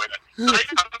to do with it. So that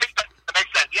makes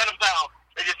sense. The NFL,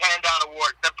 they just hand down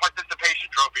awards. They're participation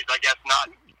trophies, I guess, not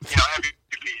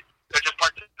MVPs. They're just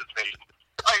participation.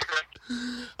 I agree.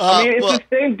 I mean, it's the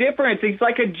same difference. It's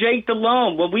like a Jake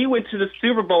Delhomme. When we went to the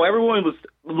Super Bowl, everyone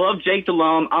loved Jake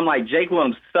Delhomme. I'm like, Jake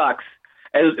Delhomme sucks.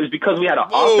 It was because we had an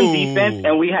awesome defense,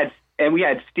 and we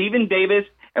had Stephen Davis,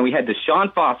 and we had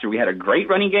Deshaun Foster. We had a great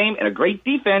running game and a great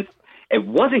defense. It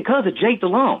wasn't because of Jake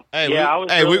Delhomme. I was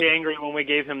really angry when we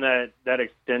gave him that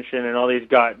extension and all these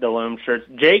got Delhomme shirts.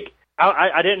 Jake,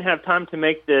 I didn't have time to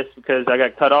make this because I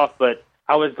got cut off, but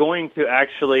I was going to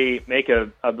actually make a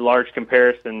large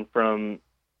comparison from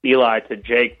Eli to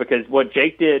Jake, because what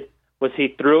Jake did was he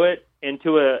threw it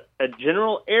into a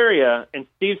general area, and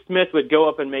Steve Smith would go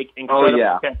up and make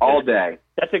incredible catches. All day.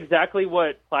 That's exactly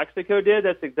what Plaxico did.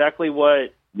 That's exactly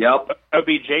what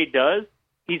OBJ does.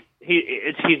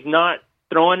 He's not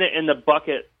throwing it in the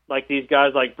bucket like these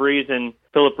guys like Brees and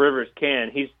Phillip Rivers can.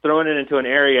 He's throwing it into an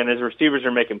area, and his receivers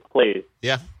are making plays.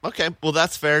 Yeah, okay. Well,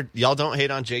 that's fair. Y'all don't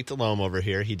hate on Jake Delhomme over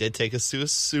here. He did take us to a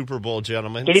Super Bowl,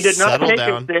 gentlemen. He did not take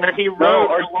us there. He wrote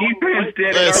our defense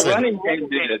did, and our running game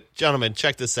did. Gentlemen,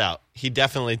 check this out. He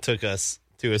definitely took us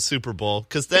to a Super Bowl,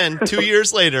 because then 2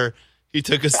 years later, he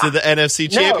took us to the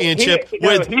NFC Championship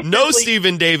with no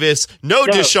Stephen Davis, no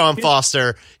Deshaun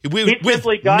Foster, with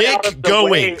Nick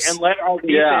Goings. And let our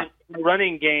defense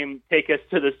running game take us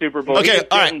to the Super Bowl. Okay,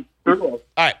 all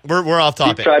right, we're off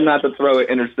topic. He tried not to throw an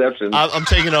interception. I'm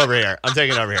taking over here.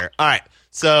 All right,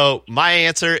 so my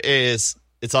answer is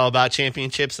it's all about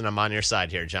championships, and I'm on your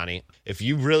side here, Johnny. If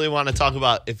you really want to talk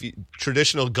about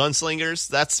traditional gunslingers,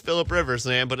 that's Phillip Rivers,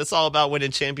 man. But it's all about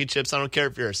winning championships. I don't care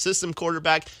if you're a system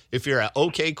quarterback, if you're an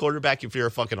okay quarterback, if you're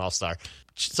a fucking all-star.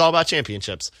 It's all about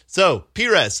championships. So,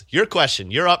 Perez, your question.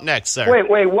 You're up next, sir.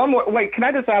 Wait, one more. Wait, can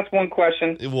I just ask one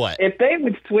question? What? If they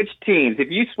would switch teams,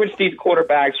 if you switch these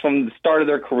quarterbacks from the start of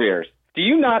their careers, do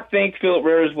you not think Phillip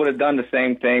Rivers would have done the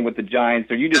same thing with the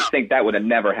Giants, or you just think that would have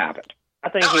never happened? I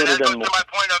think he would have done more. That goes to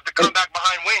my point of the comeback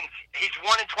behind wins. He's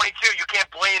 1-22. You can't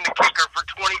blame the kicker for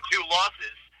 22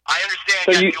 losses. I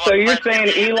understand. So you're saying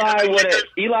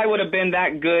Eli would have been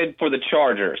that good for the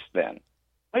Chargers then?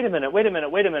 Wait a minute.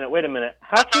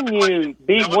 How can you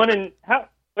be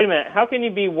How can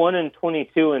you be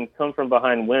 1-22 and come from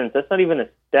behind wins? That's not even a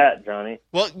stat, Johnny.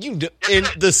 Well, in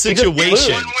the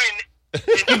situation. One win.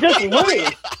 You just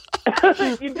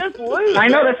lose. You just lose. I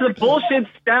know, that's a bullshit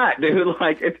stat, dude.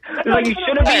 Like, it's like you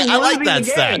should have been I like losing that the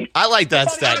stat. game. I like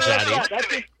that stat,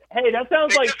 Johnny. Hey, that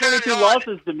sounds like 22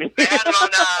 losses to me. They had it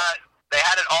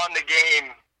on the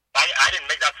game. I didn't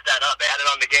make that stat up. They had it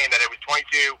on the game that it was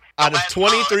 22. Out of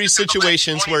 23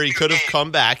 situations where he could have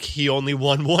come back, he only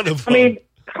won one of them. I mean,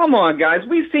 come on, guys.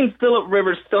 We've seen Phillip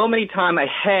Rivers so many times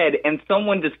ahead, and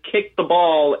someone just kick the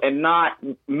ball and not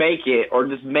make it, or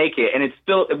just make it, and it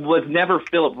was never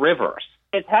Phillip Rivers.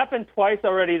 It's happened twice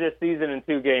already this season in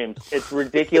 2 games. It's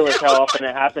ridiculous how often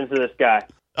it happens to this guy.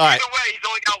 All right. Either way, he's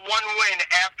only got one win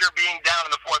after being down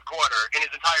in the fourth quarter in his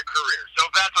entire career. So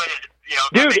if that's what it is,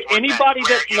 Dude, anybody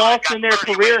that's lost in their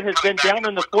career has been down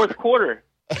in the fourth quarter.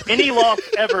 Any loss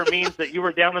ever means that you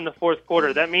were down in the fourth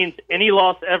quarter. That means any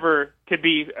loss ever could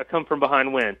be a come from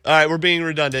behind win. All right, we're being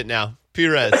redundant now.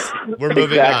 Perez, we're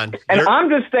moving on. And I'm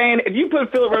just saying, if you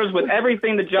put Phillip Rivers with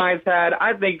everything the Giants had,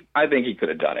 I think he could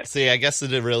have done it. See, I guess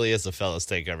it really is a fellas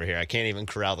takeover here. I can't even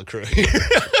corral the crew here.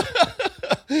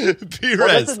 Perez.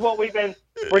 Well, this is what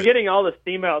we're getting all the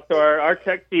steam out, so our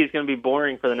tech feed is going to be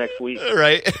boring for the next week.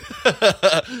 Right.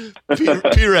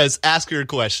 Perez, ask your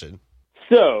question.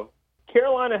 So,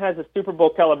 Carolina has a Super Bowl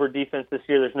caliber defense this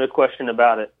year. There's no question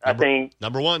about it. I think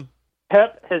number one.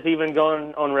 Pep has even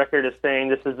gone on record as saying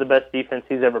this is the best defense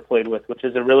he's ever played with, which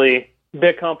is a really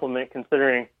big compliment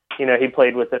considering, he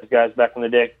played with those guys back in the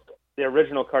day. The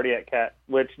original Cardiac Cat,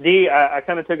 which, I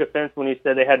kind of took offense when you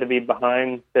said they had to be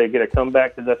behind to get a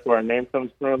comeback because that's where our name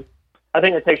comes from. I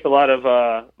think it takes a lot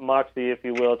of moxie, if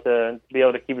you will, to be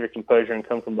able to keep your composure and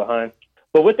come from behind.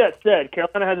 But with that said,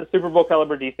 Carolina has a Super Bowl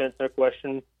caliber defense, no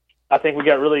question. I think we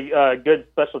got really good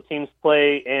special teams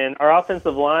play, and our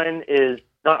offensive line is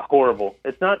not horrible.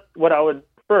 It's not what I would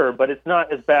prefer, but it's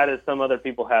not as bad as some other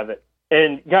people have it.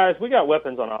 And guys, we got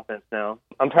weapons on offense now.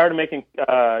 I'm tired of making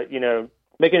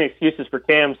excuses for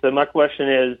Cam. So my question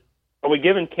is, are we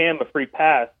giving Cam a free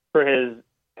pass for his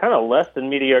kind of less than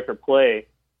mediocre play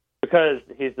because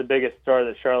he's the biggest star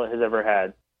that Charlotte has ever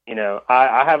had?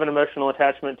 I have an emotional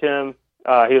attachment to him.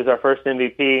 He was our first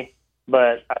MVP,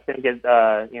 but I think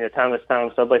time is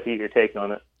time. So I'd like to get your take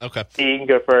on it. Okay, you can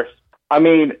go first. I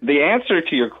mean, the answer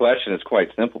to your question is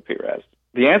quite simple, Perez.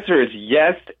 The answer is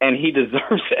yes, and he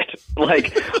deserves it.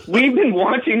 Like, we've been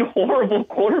watching horrible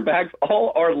quarterbacks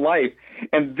all our life,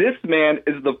 and this man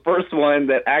is the first one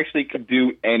that actually could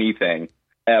do anything,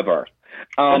 ever.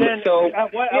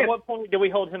 At what point do we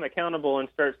hold him accountable and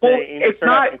start saying... Well, it's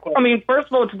not... I mean, first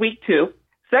of all, it's week 2.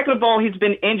 Second of all, he's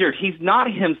been injured. He's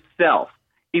not himself.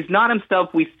 He's not himself.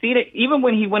 We've seen it even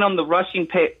when he went on the rushing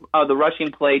play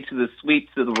to the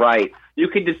sweep to the right. You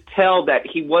could just tell that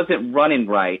he wasn't running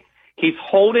right. He's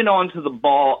holding on to the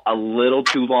ball a little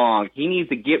too long. He needs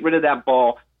to get rid of that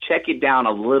ball, check it down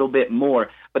a little bit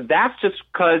more. But that's just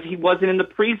because he wasn't in the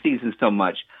preseason so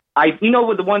much.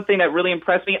 The one thing that really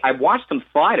impressed me, I watched him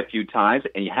slide a few times,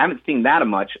 and you haven't seen that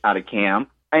much out of Cam.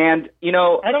 And,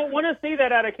 I don't want to see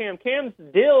that out of Cam. Cam's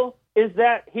deal is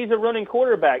that he's a running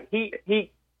quarterback.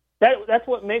 That's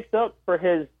what makes up for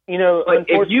his, But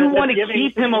if you want to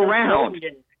keep him around,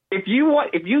 if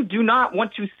you do not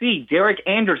want to see Derek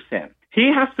Anderson,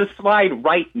 he has to slide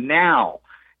right now.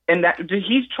 And that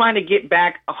he's trying to get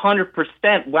back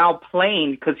 100% while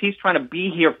playing because he's trying to be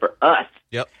here for us.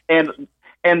 Yep.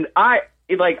 And I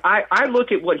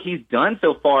look at what he's done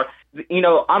so far.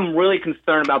 I'm really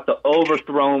concerned about the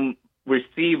overthrown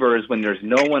receivers when there's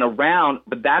no one around,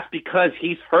 but that's because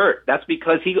he's hurt. That's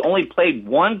because he only played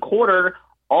 1 quarter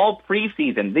all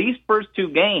preseason. These first 2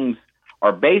 games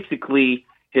are basically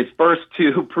his first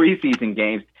 2 preseason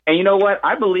games. And you know what?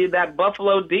 I believe that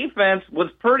Buffalo defense was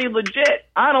pretty legit.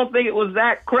 I don't think it was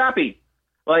that crappy.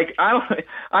 Like, I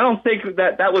don't think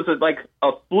that was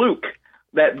a fluke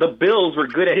that the Bills were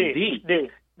good at D.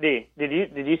 Did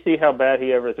you see how bad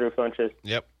he overthrew Funchess?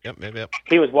 Yep.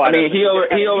 He was wide. I mean, he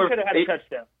could have had a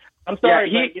touchdown. I'm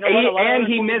sorry, but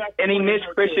he missed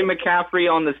Christian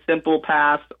McCaffrey on the simple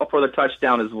pass for the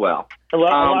touchdown as well. A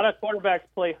lot of quarterbacks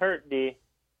play hurt, D.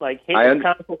 Like, it's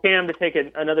time for Cam to take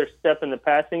another step in the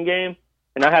passing game,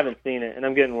 and I haven't seen it, and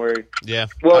I'm getting worried. Yeah.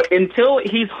 Well, until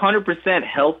he's 100%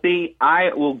 healthy,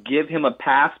 I will give him a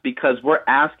pass because we're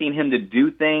asking him to do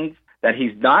things that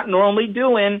he's not normally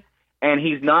doing, and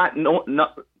he's not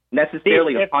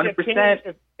necessarily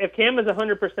 100%. If Cam is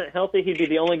 100% healthy, he'd be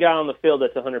the only guy on the field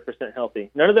that's 100% healthy.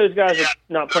 None of those guys are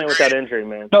not playing with that injury,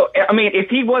 man. No, I mean,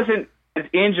 if he wasn't as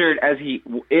injured as he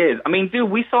is, I mean, dude,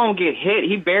 we saw him get hit.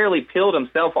 He barely peeled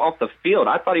himself off the field.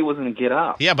 I thought he wasn't going to get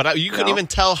up. Yeah, but you couldn't even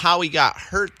tell how he got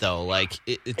hurt, though. Like,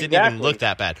 it didn't even look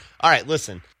that bad. All right,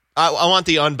 listen. I want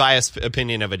the unbiased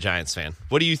opinion of a Giants fan.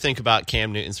 What do you think about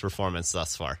Cam Newton's performance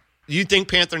thus far? Do you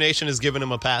think Panther Nation has given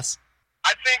him a pass?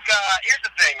 I think, here's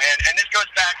the thing, man, and this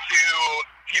goes back to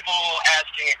people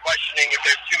asking and questioning if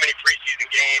there's too many preseason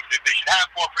games, if they should have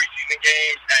 4 preseason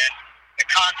games, and the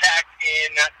contact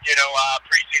in,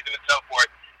 preseason and so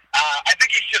forth. I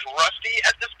think he's just rusty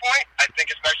at this point. I think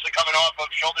especially coming off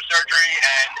of shoulder surgery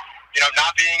and,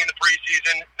 not being in the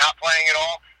preseason, not playing at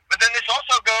all. But then this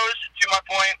also goes to my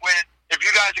point with, if you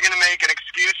guys are going to make an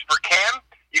excuse for Cam,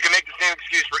 you can make the same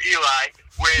excuse for Eli,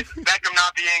 with Beckham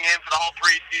not being in for the whole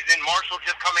preseason, Marshall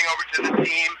just coming over to the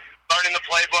team, learning the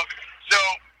playbook. So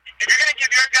if you're going to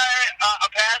give your guy a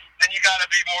pass, then you got to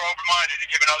be more open-minded to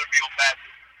giving other people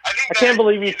passes. I can't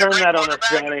believe you turned that on us,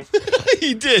 Johnny.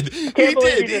 He did. He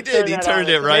did. He turned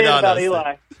it right on us.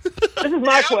 Eli. This is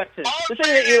my question. This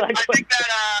ain't an Eli question.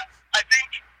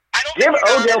 I don't Give think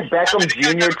Odell Beckham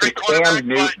Jr. to Cam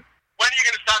Newton. When are you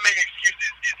going to stop making excuses?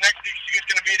 Is next excuse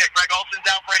going to be that Greg Olson's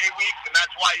out for 8 weeks and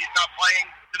that's why he's not playing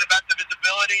to the best of his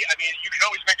ability? I mean, you can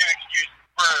always make an excuse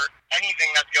for anything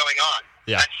that's going on.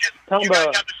 Yeah. That's just, you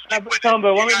guys have to stick with it.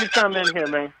 Tombo, why don't you chime in here,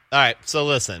 man? All right, so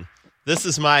listen. This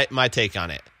is my take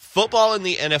on it. Football in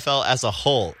the NFL as a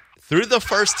whole, through the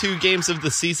first 2 games of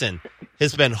the season,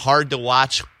 has been hard to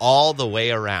watch all the way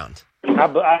around.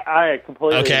 I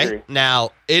completely agree.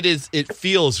 Now, it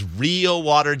feels real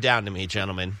watered down to me,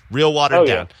 gentlemen. Real watered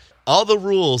down. Yeah. All the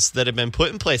rules that have been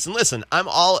put in place. And listen,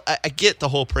 I get the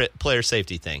whole player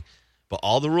safety thing. But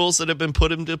all the rules that have been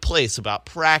put into place about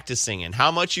practicing and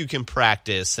how much you can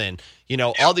practice and,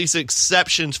 all these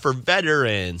exceptions for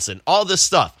veterans and all this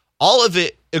stuff, all of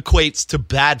it equates to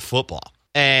bad football.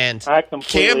 And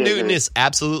Cam Newton is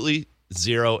absolutely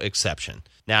zero exception.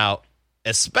 Now,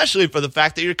 especially for the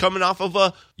fact that you're coming off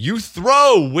of you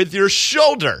throw with your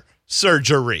shoulder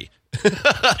surgery.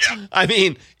 I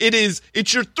mean,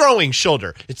 it's your throwing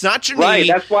shoulder. It's not your knee. Right,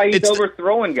 that's why he's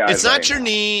overthrowing guys. It's not your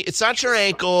knee. It's not your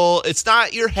ankle. It's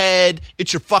not your head.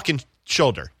 It's your fucking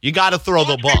shoulder. You got to throw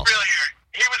the ball.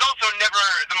 He was also never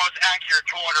the most accurate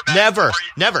quarterback.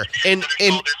 Never. And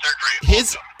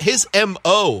his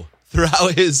MO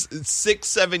throughout his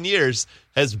 6-7 years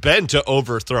has been to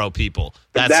overthrow people.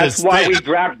 That's why we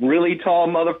draft really tall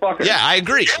motherfuckers. Yeah, I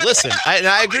agree. Listen,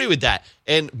 I agree with that.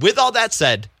 And with all that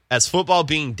said, as football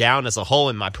being down as a whole,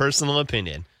 in my personal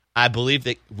opinion, I believe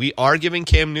that we are giving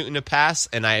Cam Newton a pass,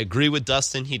 and I agree with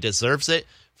Dustin. He deserves it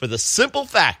for the simple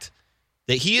fact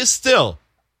that he is still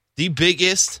the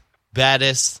biggest,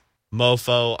 baddest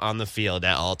mofo on the field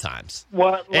at all times.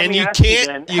 Well, and you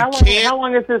can't. How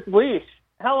long is this leash?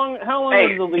 How long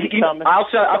is the leash coming? I'll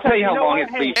tell you how long his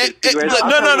leash is.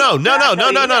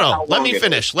 No. Let me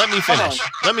finish. We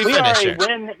are a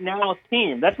win now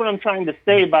team. That's what I'm trying to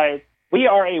say by we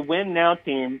are a win now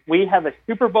team. We have a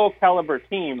Super Bowl caliber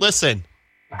team. Listen.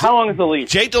 How long is the leash?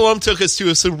 Jake Delhomme took us to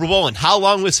a Super Bowl, and how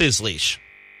long was his leash?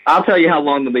 I'll tell you how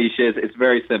long the leash is. It's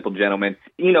very simple, gentlemen.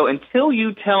 Until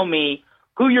you tell me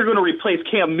who you're going to replace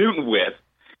Cam Newton with,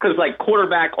 because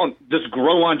quarterback just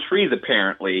grow on trees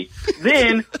apparently,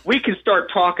 then we can start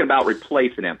talking about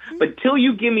replacing him. But till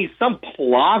you give me some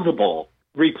plausible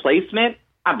replacement,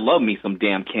 I'd love me some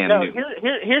damn Cam Newton.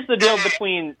 Here's the deal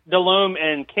between Delhomme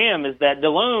and Cam is that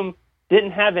Delhomme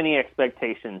didn't have any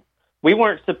expectations. We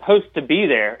weren't supposed to be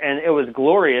there, and it was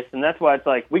glorious, and that's why it's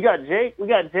like, we got Jake.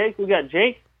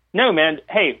 No, man,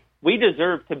 hey, we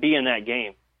deserve to be in that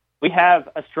game. We have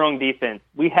a strong defense.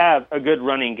 We have a good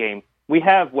running game. We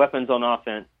have weapons on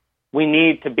offense. We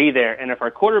need to be there. And if our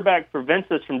quarterback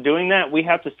prevents us from doing that, we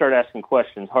have to start asking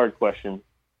questions, hard questions.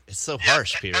 It's so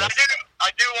harsh, Peter.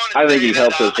 I think he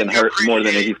helps us and hurt more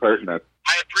than he's hurting us.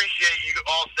 I appreciate you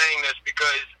all saying this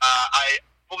because I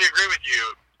fully agree with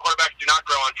you. Quarterbacks do not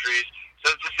grow on trees.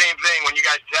 So it's the same thing when you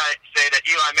guys say that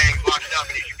Eli Manning's locked up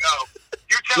and he should go.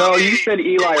 You said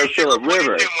Eli or Phillip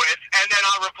Rivers. And then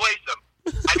I'll replace him.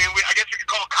 I mean, I guess you could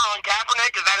call Colin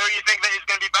Kaepernick. Is that who you think that is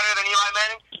going to be better than Eli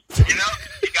Manning?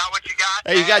 You got what you got.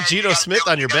 Hey, you got Geno Smith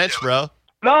on your bench, bro.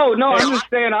 No, I'm just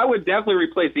saying I would definitely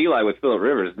replace Eli with Phillip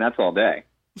Rivers, and that's all day.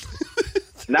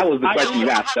 And that was the question you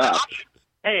asked us.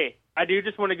 Hey, I do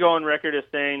just want to go on record as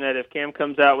saying that if Cam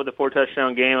comes out with a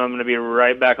 4-touchdown game, I'm going to be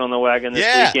right back on the wagon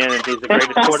this weekend, and he's the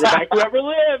greatest quarterback who ever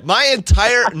lived. My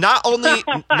entire, not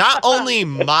only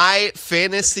my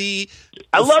fantasy.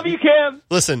 I love you, Cam.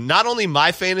 Listen, not only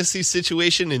my fantasy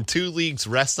situation in 2 leagues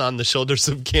rests on the shoulders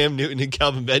of Cam Newton and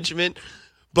Calvin Benjamin,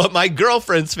 but my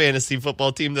girlfriend's fantasy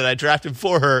football team that I drafted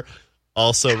for her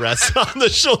also rests on the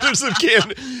shoulders of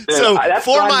Cam. So That's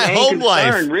for my main home concern,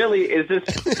 life, really, is this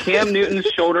Cam Newton's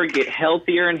shoulder get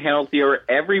healthier and healthier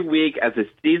every week as the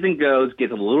season goes,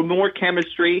 gets a little more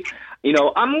chemistry. You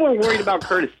know, I'm more worried about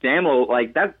Curtis Samuel.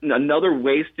 Like, that's another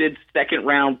wasted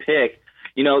second-round pick.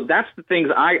 You know, that's the things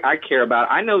I care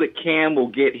about. I know that Cam will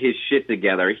get his shit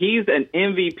together. He's an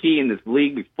MVP in this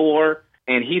league before,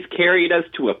 and he's carried us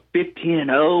to a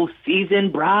 15-0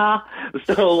 season, brah.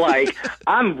 So, like,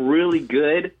 I'm really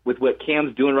good with what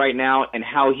Cam's doing right now and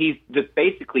how he's just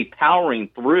basically powering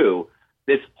through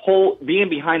this whole – being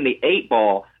behind the 8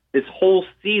 ball this whole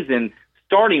season,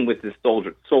 starting with this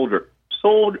shoulder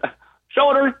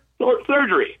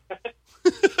surgery.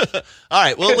 All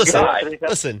right. Well,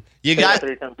 listen. You got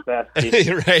 3 times fast.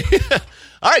 right.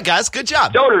 All right, guys. Good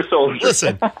job. Shoulder soldier.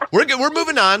 Listen, we're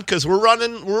moving on because we're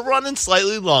running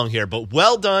slightly long here. But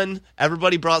well done.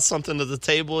 Everybody brought something to the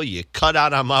table. You cut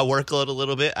out on my workload a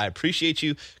little bit. I appreciate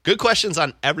you. Good questions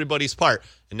on everybody's part.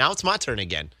 And now it's my turn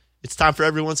again. It's time for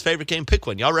everyone's favorite game. Pick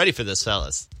one. Y'all ready for this,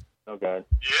 fellas? Oh God.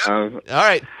 All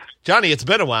right. Johnny, it's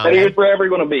been a while. Here's where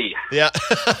everyone's going to be. Yeah.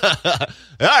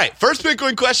 All right. First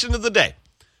Bitcoin question of the day.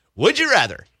 Would you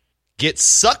rather get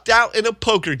sucked out in a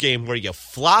poker game where you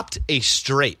flopped a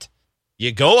straight?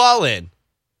 You go all in.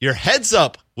 Your head's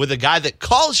up with a guy that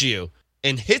calls you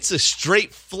and hits a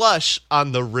straight flush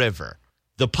on the river.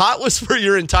 The pot was for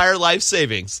your entire life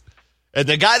savings. And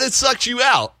the guy that sucked you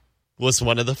out was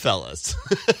one of the fellas.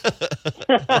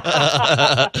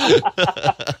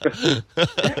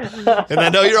 And I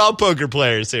know you're all poker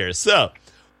players here. So,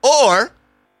 or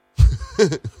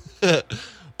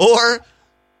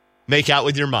make out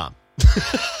with your mom.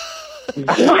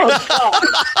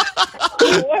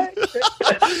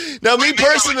 Now, me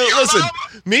personally,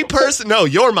 no,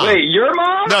 your mom. Wait, your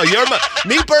mom? No, your mom.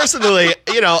 Me personally,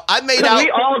 I made out. We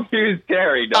all choose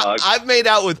Terry, dog. I've made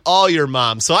out with all your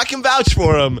moms, so I can vouch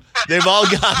for them. They've all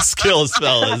got skills,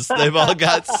 fellas. They've all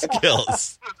got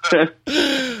skills. All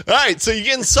right, so you're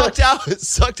getting sucked out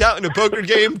in a poker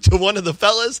game to one of the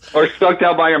fellas, or sucked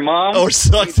out by your mom,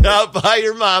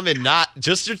 and not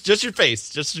just your face,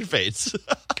 just your face.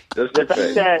 The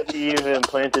fact that you even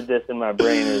implanted this in my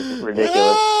brain is ridiculous.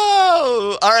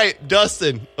 Oh, all right,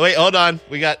 Dustin. Wait, hold on.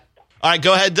 All right,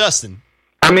 go ahead, Dustin.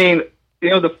 I mean,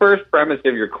 the first premise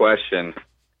of your question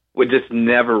would just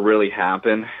never really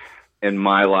happen in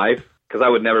my life because I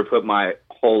would never put my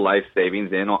whole life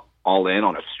savings all in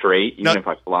on a straight, even if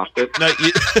I flopped it. No,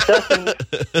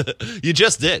 you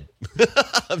just did.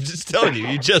 I'm just telling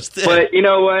you just did. But you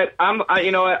know what? I'm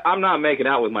not making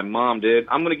out with my mom, dude.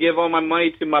 I'm going to give all my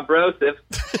money to my brosif,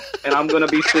 and I'm going to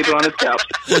be sleeping on his couch.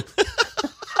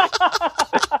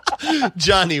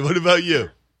 Johnny, what about you?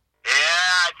 Yeah,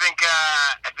 I think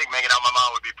making out with my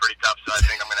mom would be pretty tough, so I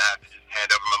think I'm going to have to just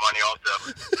hand over my money also.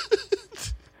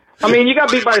 I mean, you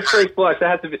got beat by a straight flush.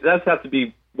 That has to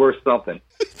be worth something.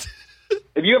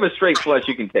 If you have a straight flush,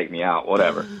 you can take me out.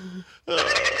 Whatever.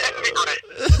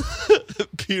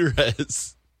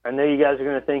 Perez. I know you guys are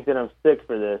going to think that I'm sick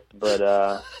for this, but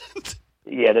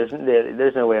yeah,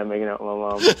 there's no way I'm making out with my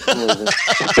mom.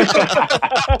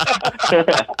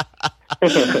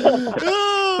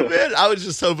 Oh man, I was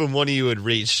just hoping one of you would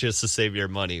reach just to save your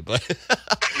money, but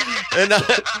and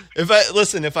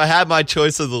if I had my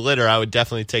choice of the litter, I would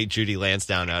definitely take Judy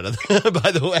Lansdowne out of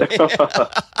by the way.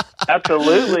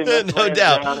 Absolutely, no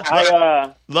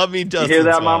doubt. Love me, Dustin. You hear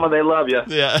that, Mama? They love you.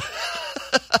 Yeah.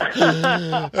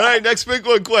 All right, next big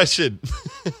one question.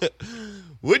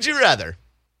 Would you rather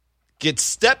get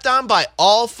stepped on by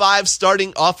all 5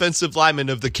 starting offensive linemen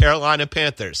of the Carolina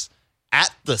Panthers at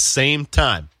the same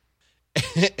time,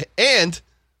 and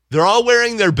they're all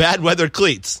wearing their bad weather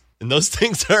cleats, and those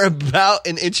things are about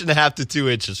 1.5 inches to 2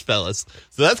 inches, fellas,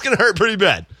 so that's going to hurt pretty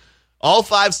bad. All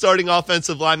 5 starting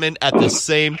offensive linemen at the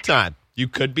same time. You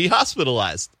could be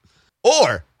hospitalized.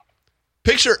 Or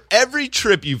picture every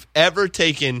trip you've ever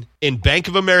taken in Bank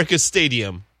of America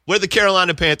Stadium where the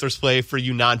Carolina Panthers play, for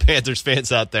you non-Panthers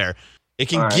fans out there. It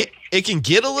can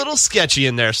get a little sketchy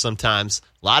in there sometimes.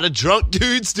 A lot of drunk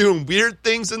dudes doing weird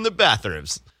things in the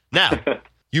bathrooms. Now,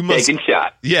 you must taking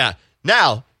shot. Yeah.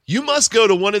 Now, you must go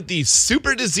to one of these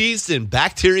super diseased and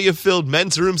bacteria-filled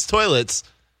men's rooms toilets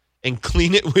and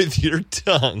clean it with your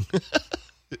tongue.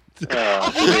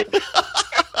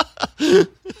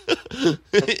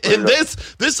 And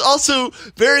this also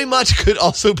very much could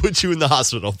also put you in the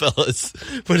hospital, fellas.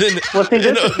 But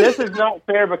this is not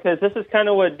fair because this is kind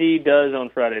of what D does on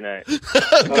Friday night.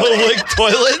 Go lick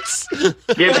toilets?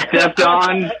 Get stepped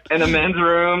on in a men's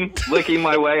room, licking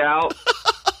my way out.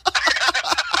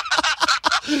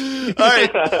 All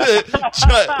right,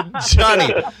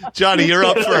 Johnny, you're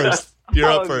up first.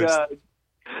 You're up first. God.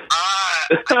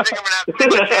 I think I'm going to have to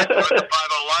take my chances with the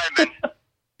 5-0 lineman.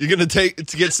 You're going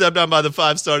to get stepped on by the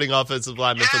 5 starting offensive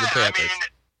linemen for the Panthers. I mean,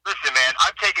 listen, man,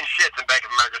 I've taken shits in Bank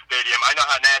of America Stadium. I know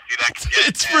how nasty that can get.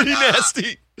 It's pretty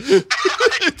nasty.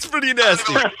 It's pretty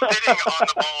nasty. I'm sitting on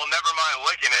the ball, never mind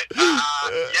licking it.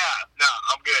 I'm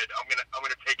good. I'm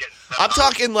gonna take it. I'm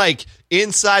talking like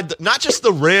inside, not just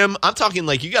the rim. I'm talking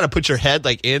like you got to put your head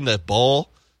like in the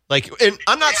bowl. Like, and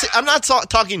I'm not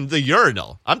talking the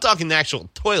urinal. I'm talking the actual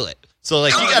toilet. So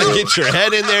like you got to get your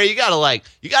head in there.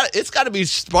 It's got to be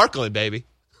sparkling, baby.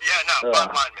 Yeah, no, 5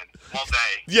 linemen all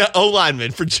day. Yeah, O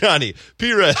lineman for Johnny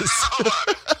Perez.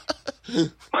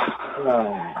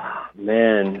 Oh,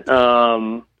 man.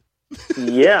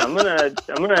 Yeah, I'm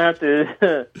gonna have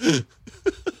to.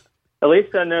 At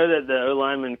least I know that the O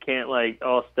linemen can't like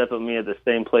all step at me at the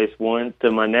same place once,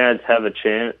 so my nads have a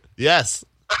chance. Yes.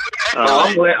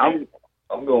 I'm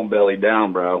going belly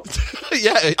down, bro.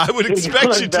 Yeah, I would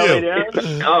expect you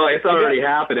to. Oh, it's already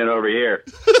happening over here.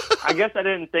 I guess I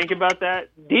didn't think about that.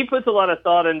 D puts a lot of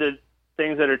thought into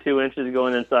things that are 2 inches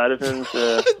going inside of him.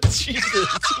 So.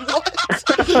 Jesus, what?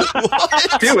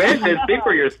 2 inches? Speak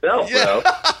for yourself, bro.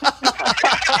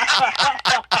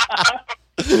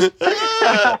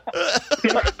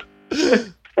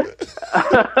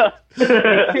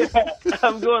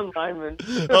 I'm going lineman.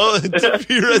 Oh,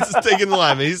 Perez is taking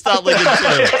lineman. He's not licking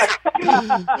toilets.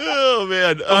 Oh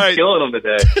man! All right, killing him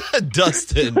today.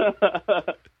 Dustin.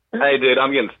 Hey, dude,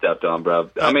 I'm getting stepped on, bro.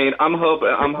 I mean, I'm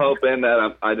hoping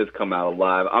that I just come out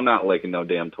alive. I'm not licking no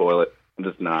damn toilet. I'm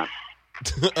just not.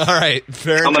 All right,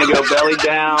 fair I'm enough. gonna go belly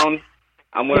down.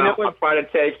 I'll try to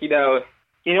take, take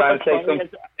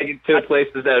it to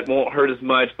places that won't hurt as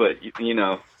much, but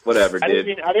whatever,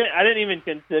 dude. I didn't even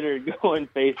consider going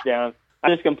face down. I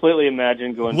just completely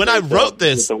imagined going. When I wrote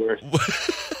this, the worst.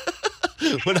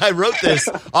 When I wrote this,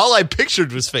 all I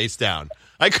pictured was face down.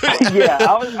 I couldn't. Yeah,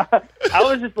 I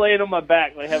was just laying on my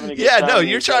back, like having a good time. Yeah, no,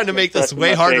 you're trying to make this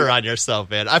way harder on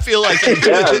yourself, man. I feel like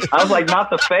yeah, I was like,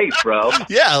 not the face, bro.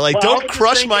 Yeah, like Well, don't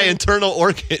crush my internal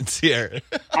organs here.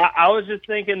 I was just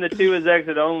thinking the 2 is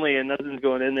exit only, and nothing's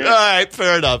going in there. All right,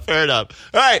 fair enough. All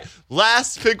right,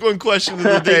 last pick one question of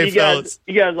the day, fellas.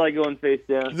 You guys like going face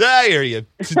down. I hear you,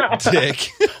 dick.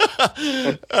 All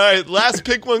right, last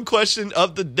pick one question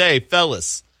of the day,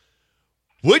 fellas.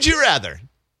 Would you rather?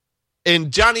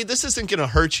 And Johnny, this isn't going to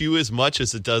hurt you as much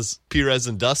as it does Perez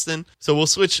and Dustin. So we'll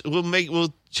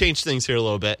change things here a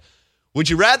little bit. Would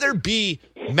you rather be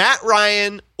Matt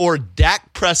Ryan or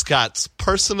Dak Prescott's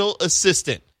personal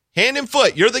assistant? Hand and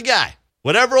foot, you're the guy.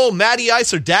 Whatever old Matty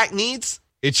Ice or Dak needs,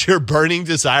 it's your burning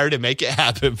desire to make it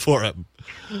happen for him.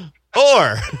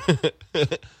 Or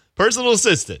personal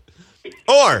assistant.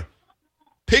 Or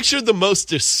picture the most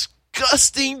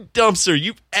disgusting dumpster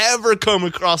you've ever come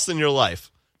across in your life.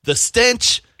 The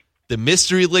stench, the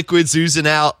mystery liquids oozing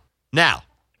out. Now,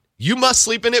 you must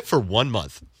sleep in it for 1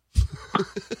 month.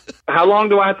 How long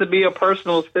do I have to be a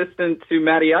personal assistant to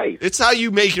Matty Ice? It's how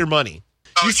you make your money.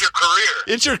 Oh, it's your career.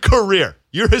 It's your career.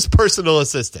 You're his personal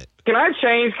assistant. Can I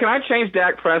change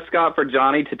Dak Prescott for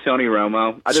Johnny to Tony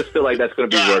Romo? I just feel like that's going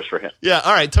to be worse for him. Yeah,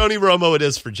 all right. Tony Romo it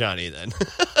is for Johnny then.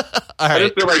 All right. I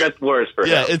just feel like that's worse for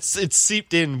him. Yeah, it's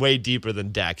seeped in way deeper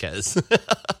than Dak has. All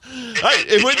right,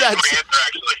 and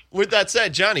with that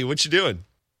said, Johnny, what you doing?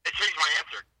 It changed my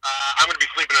answer. I'm going to be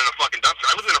sleeping in a fucking dumpster.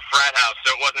 I was in a frat house,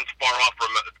 so it wasn't far off from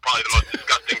probably the most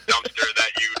disgusting dumpster that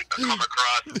you'd come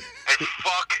across. And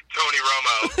fuck Tony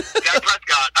Romo. Dak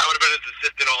Prescott, I would have been his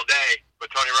assistant all day, but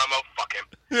Tony Romo, fuck him.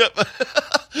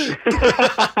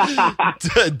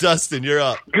 Yep. Dustin, you're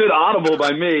up. Good audible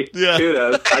by me. Yeah.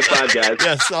 Kudos. High five, guys.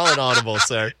 Yeah, solid audible,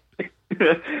 sir.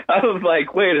 I was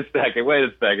like, wait a second.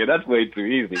 That's way too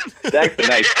easy. Dak's a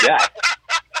nice guy.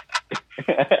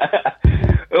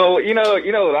 Well, you know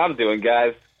what I'm doing,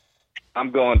 guys.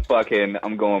 I'm going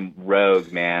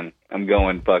rogue, man. I'm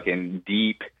going fucking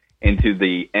deep into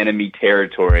the enemy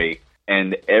territory.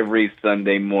 And every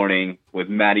Sunday morning with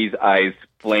Matty's Ice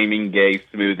flaming gay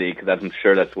smoothie, because I'm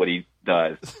sure that's what he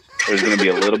does. There's going to be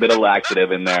a little bit of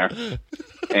laxative in there.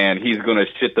 And he's going to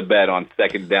shit the bed on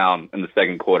second down in the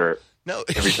second quarter. No,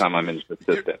 every time I'm his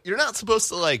assistant. You're not supposed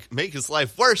to like make his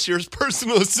life worse. You're his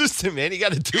personal assistant, man. You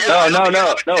got to do it. No.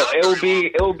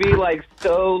 It will be like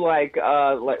so like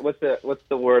what's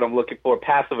the word I'm looking for?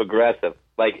 Passive aggressive.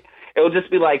 Like it'll just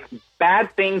be like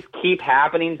bad things keep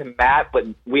happening to Matt, but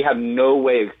we have no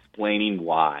way of explaining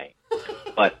why.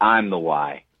 But I'm the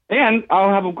why, and I'll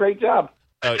have a great job.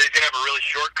 So he's gonna have a really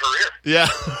short career. Yeah,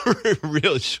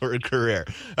 real short career.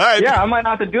 All right. Yeah, I might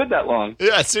not have to do it that long.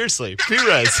 Yeah, seriously.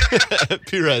 Perez,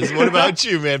 what about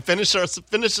you, man? Finish us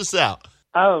out.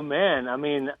 Oh man, I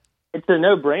mean, it's a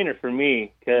no-brainer for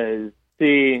me because,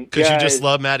 see, Because you guys- just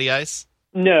love Matty Ice?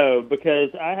 No, because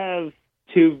I have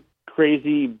two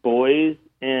crazy boys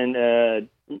and a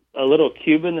little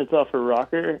Cuban that's off a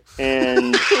rocker,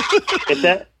 and if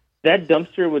that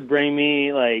dumpster would bring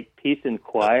me like peace and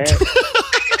quiet,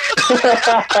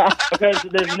 because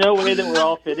there's no way that we're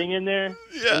all fitting in there.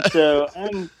 Yeah. And so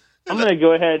I'm gonna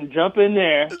go ahead and jump in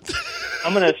there.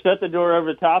 I'm gonna shut the door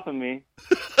over the top of me,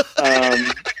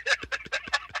 and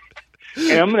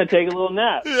I'm gonna take a little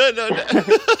nap. Yeah, no.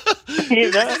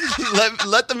 You know?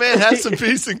 Let the man have some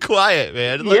peace and quiet,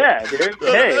 man. Yeah, dude. Let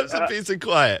him Hey, have some peace and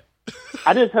quiet.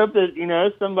 I just hope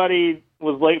that, somebody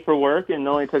was late for work and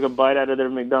only took a bite out of their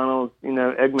McDonald's, Egg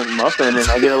McMuffin, and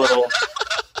I get a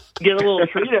little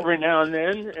treat every now and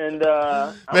then, and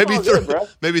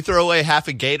Maybe throw away half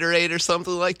a Gatorade or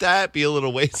something like that. Be a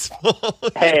little wasteful.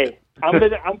 Hey, I'm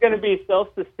gonna be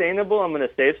self-sustainable. I'm gonna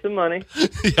save some money.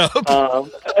 Yep.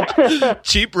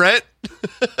 Cheap rent.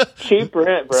 Cheap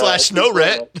rent, bro. / no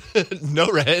rent. No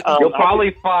rent. You'll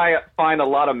probably find a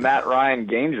lot of Matt Ryan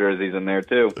game jerseys in there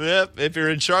too. Yep. If you're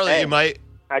in Charlotte, Hey. you might.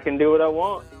 I can do what I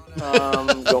want.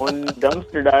 Going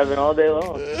dumpster diving all day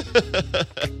long.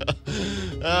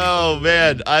 Oh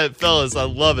man, fellas, I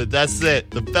love it. That's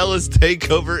it. The fellas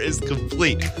takeover is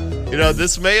complete.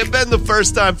 This may have been the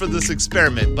first time for this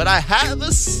experiment, but I have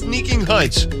a sneaking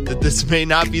hunch that this may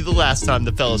not be the last time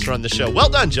the fellas run the show. Well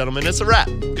done, gentlemen. It's a wrap.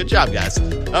 Good job, guys.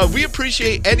 We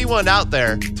appreciate anyone out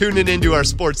there tuning into our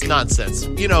sports nonsense.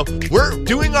 We're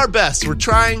doing our best. We're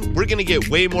trying. We're going to get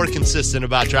way more consistent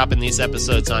about dropping these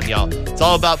episodes on y'all. It's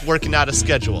all about working out a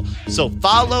schedule. So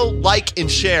follow, like,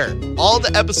 and share all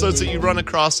the episodes that you run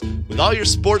across with all your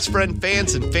sports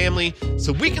fans and family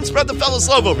so we can spread the fellas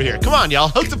love over here. Come on, y'all.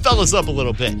 Hook the fellas up a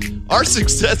little bit. Our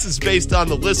success is based on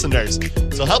the listeners.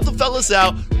 So help the fellas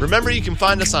out. Remember, you can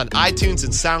find us on iTunes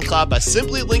and SoundCloud by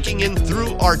simply linking in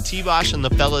through our T-Bosh and the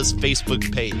fellas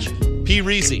Facebook page. P.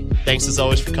 Reezy, thanks as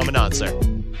always for coming on, sir.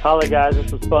 Holla, guys.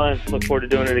 This was fun. Look forward to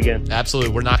doing it again.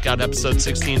 Absolutely. We're knocking out episode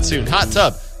 16 soon. Hot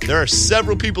Tub. There are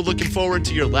several people looking forward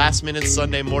to your last-minute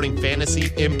Sunday morning fantasy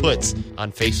inputs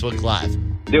on Facebook Live.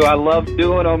 Dude, I love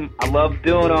doing them.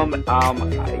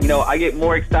 I get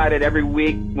more excited every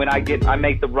week when I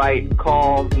make the right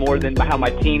calls more than how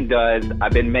my team does.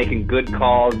 I've been making good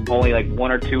calls, only like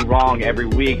one or two wrong every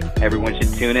week. Everyone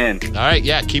should tune in. All right,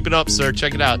 yeah, keep it up, sir.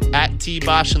 Check it out at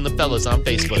T-Bosh and the fellas on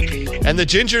Facebook. And the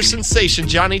ginger sensation,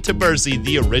 Johnny Taberzi,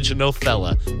 the original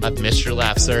fella. I've missed your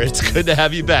laugh, sir. It's good to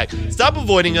have you back. Stop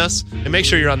avoiding us and make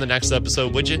sure you're on the next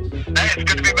episode, would you? Hey, it's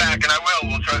good to be back, and I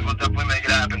will. We'll definitely make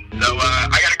it happen. So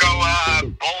I gotta go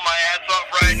bowl my ass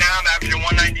off right now. I'm averaging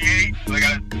 198, so I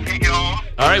gotta take it home.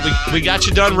 All right, we got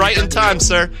you done right in time,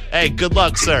 sir. Hey, good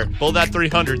luck, sir. Bowl that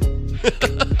 300. All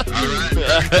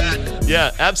right.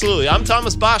 Yeah, absolutely. I'm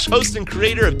Thomas Bosch, host and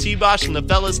creator of T-Bosh and the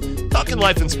Fellas, talking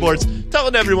life and sports,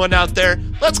 telling everyone out there,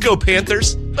 let's go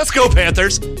Panthers. Let's go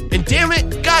Panthers. And damn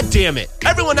it, god damn it,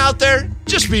 everyone out there,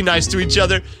 just be nice to each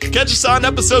other. Catch us on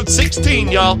episode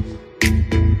 16, y'all.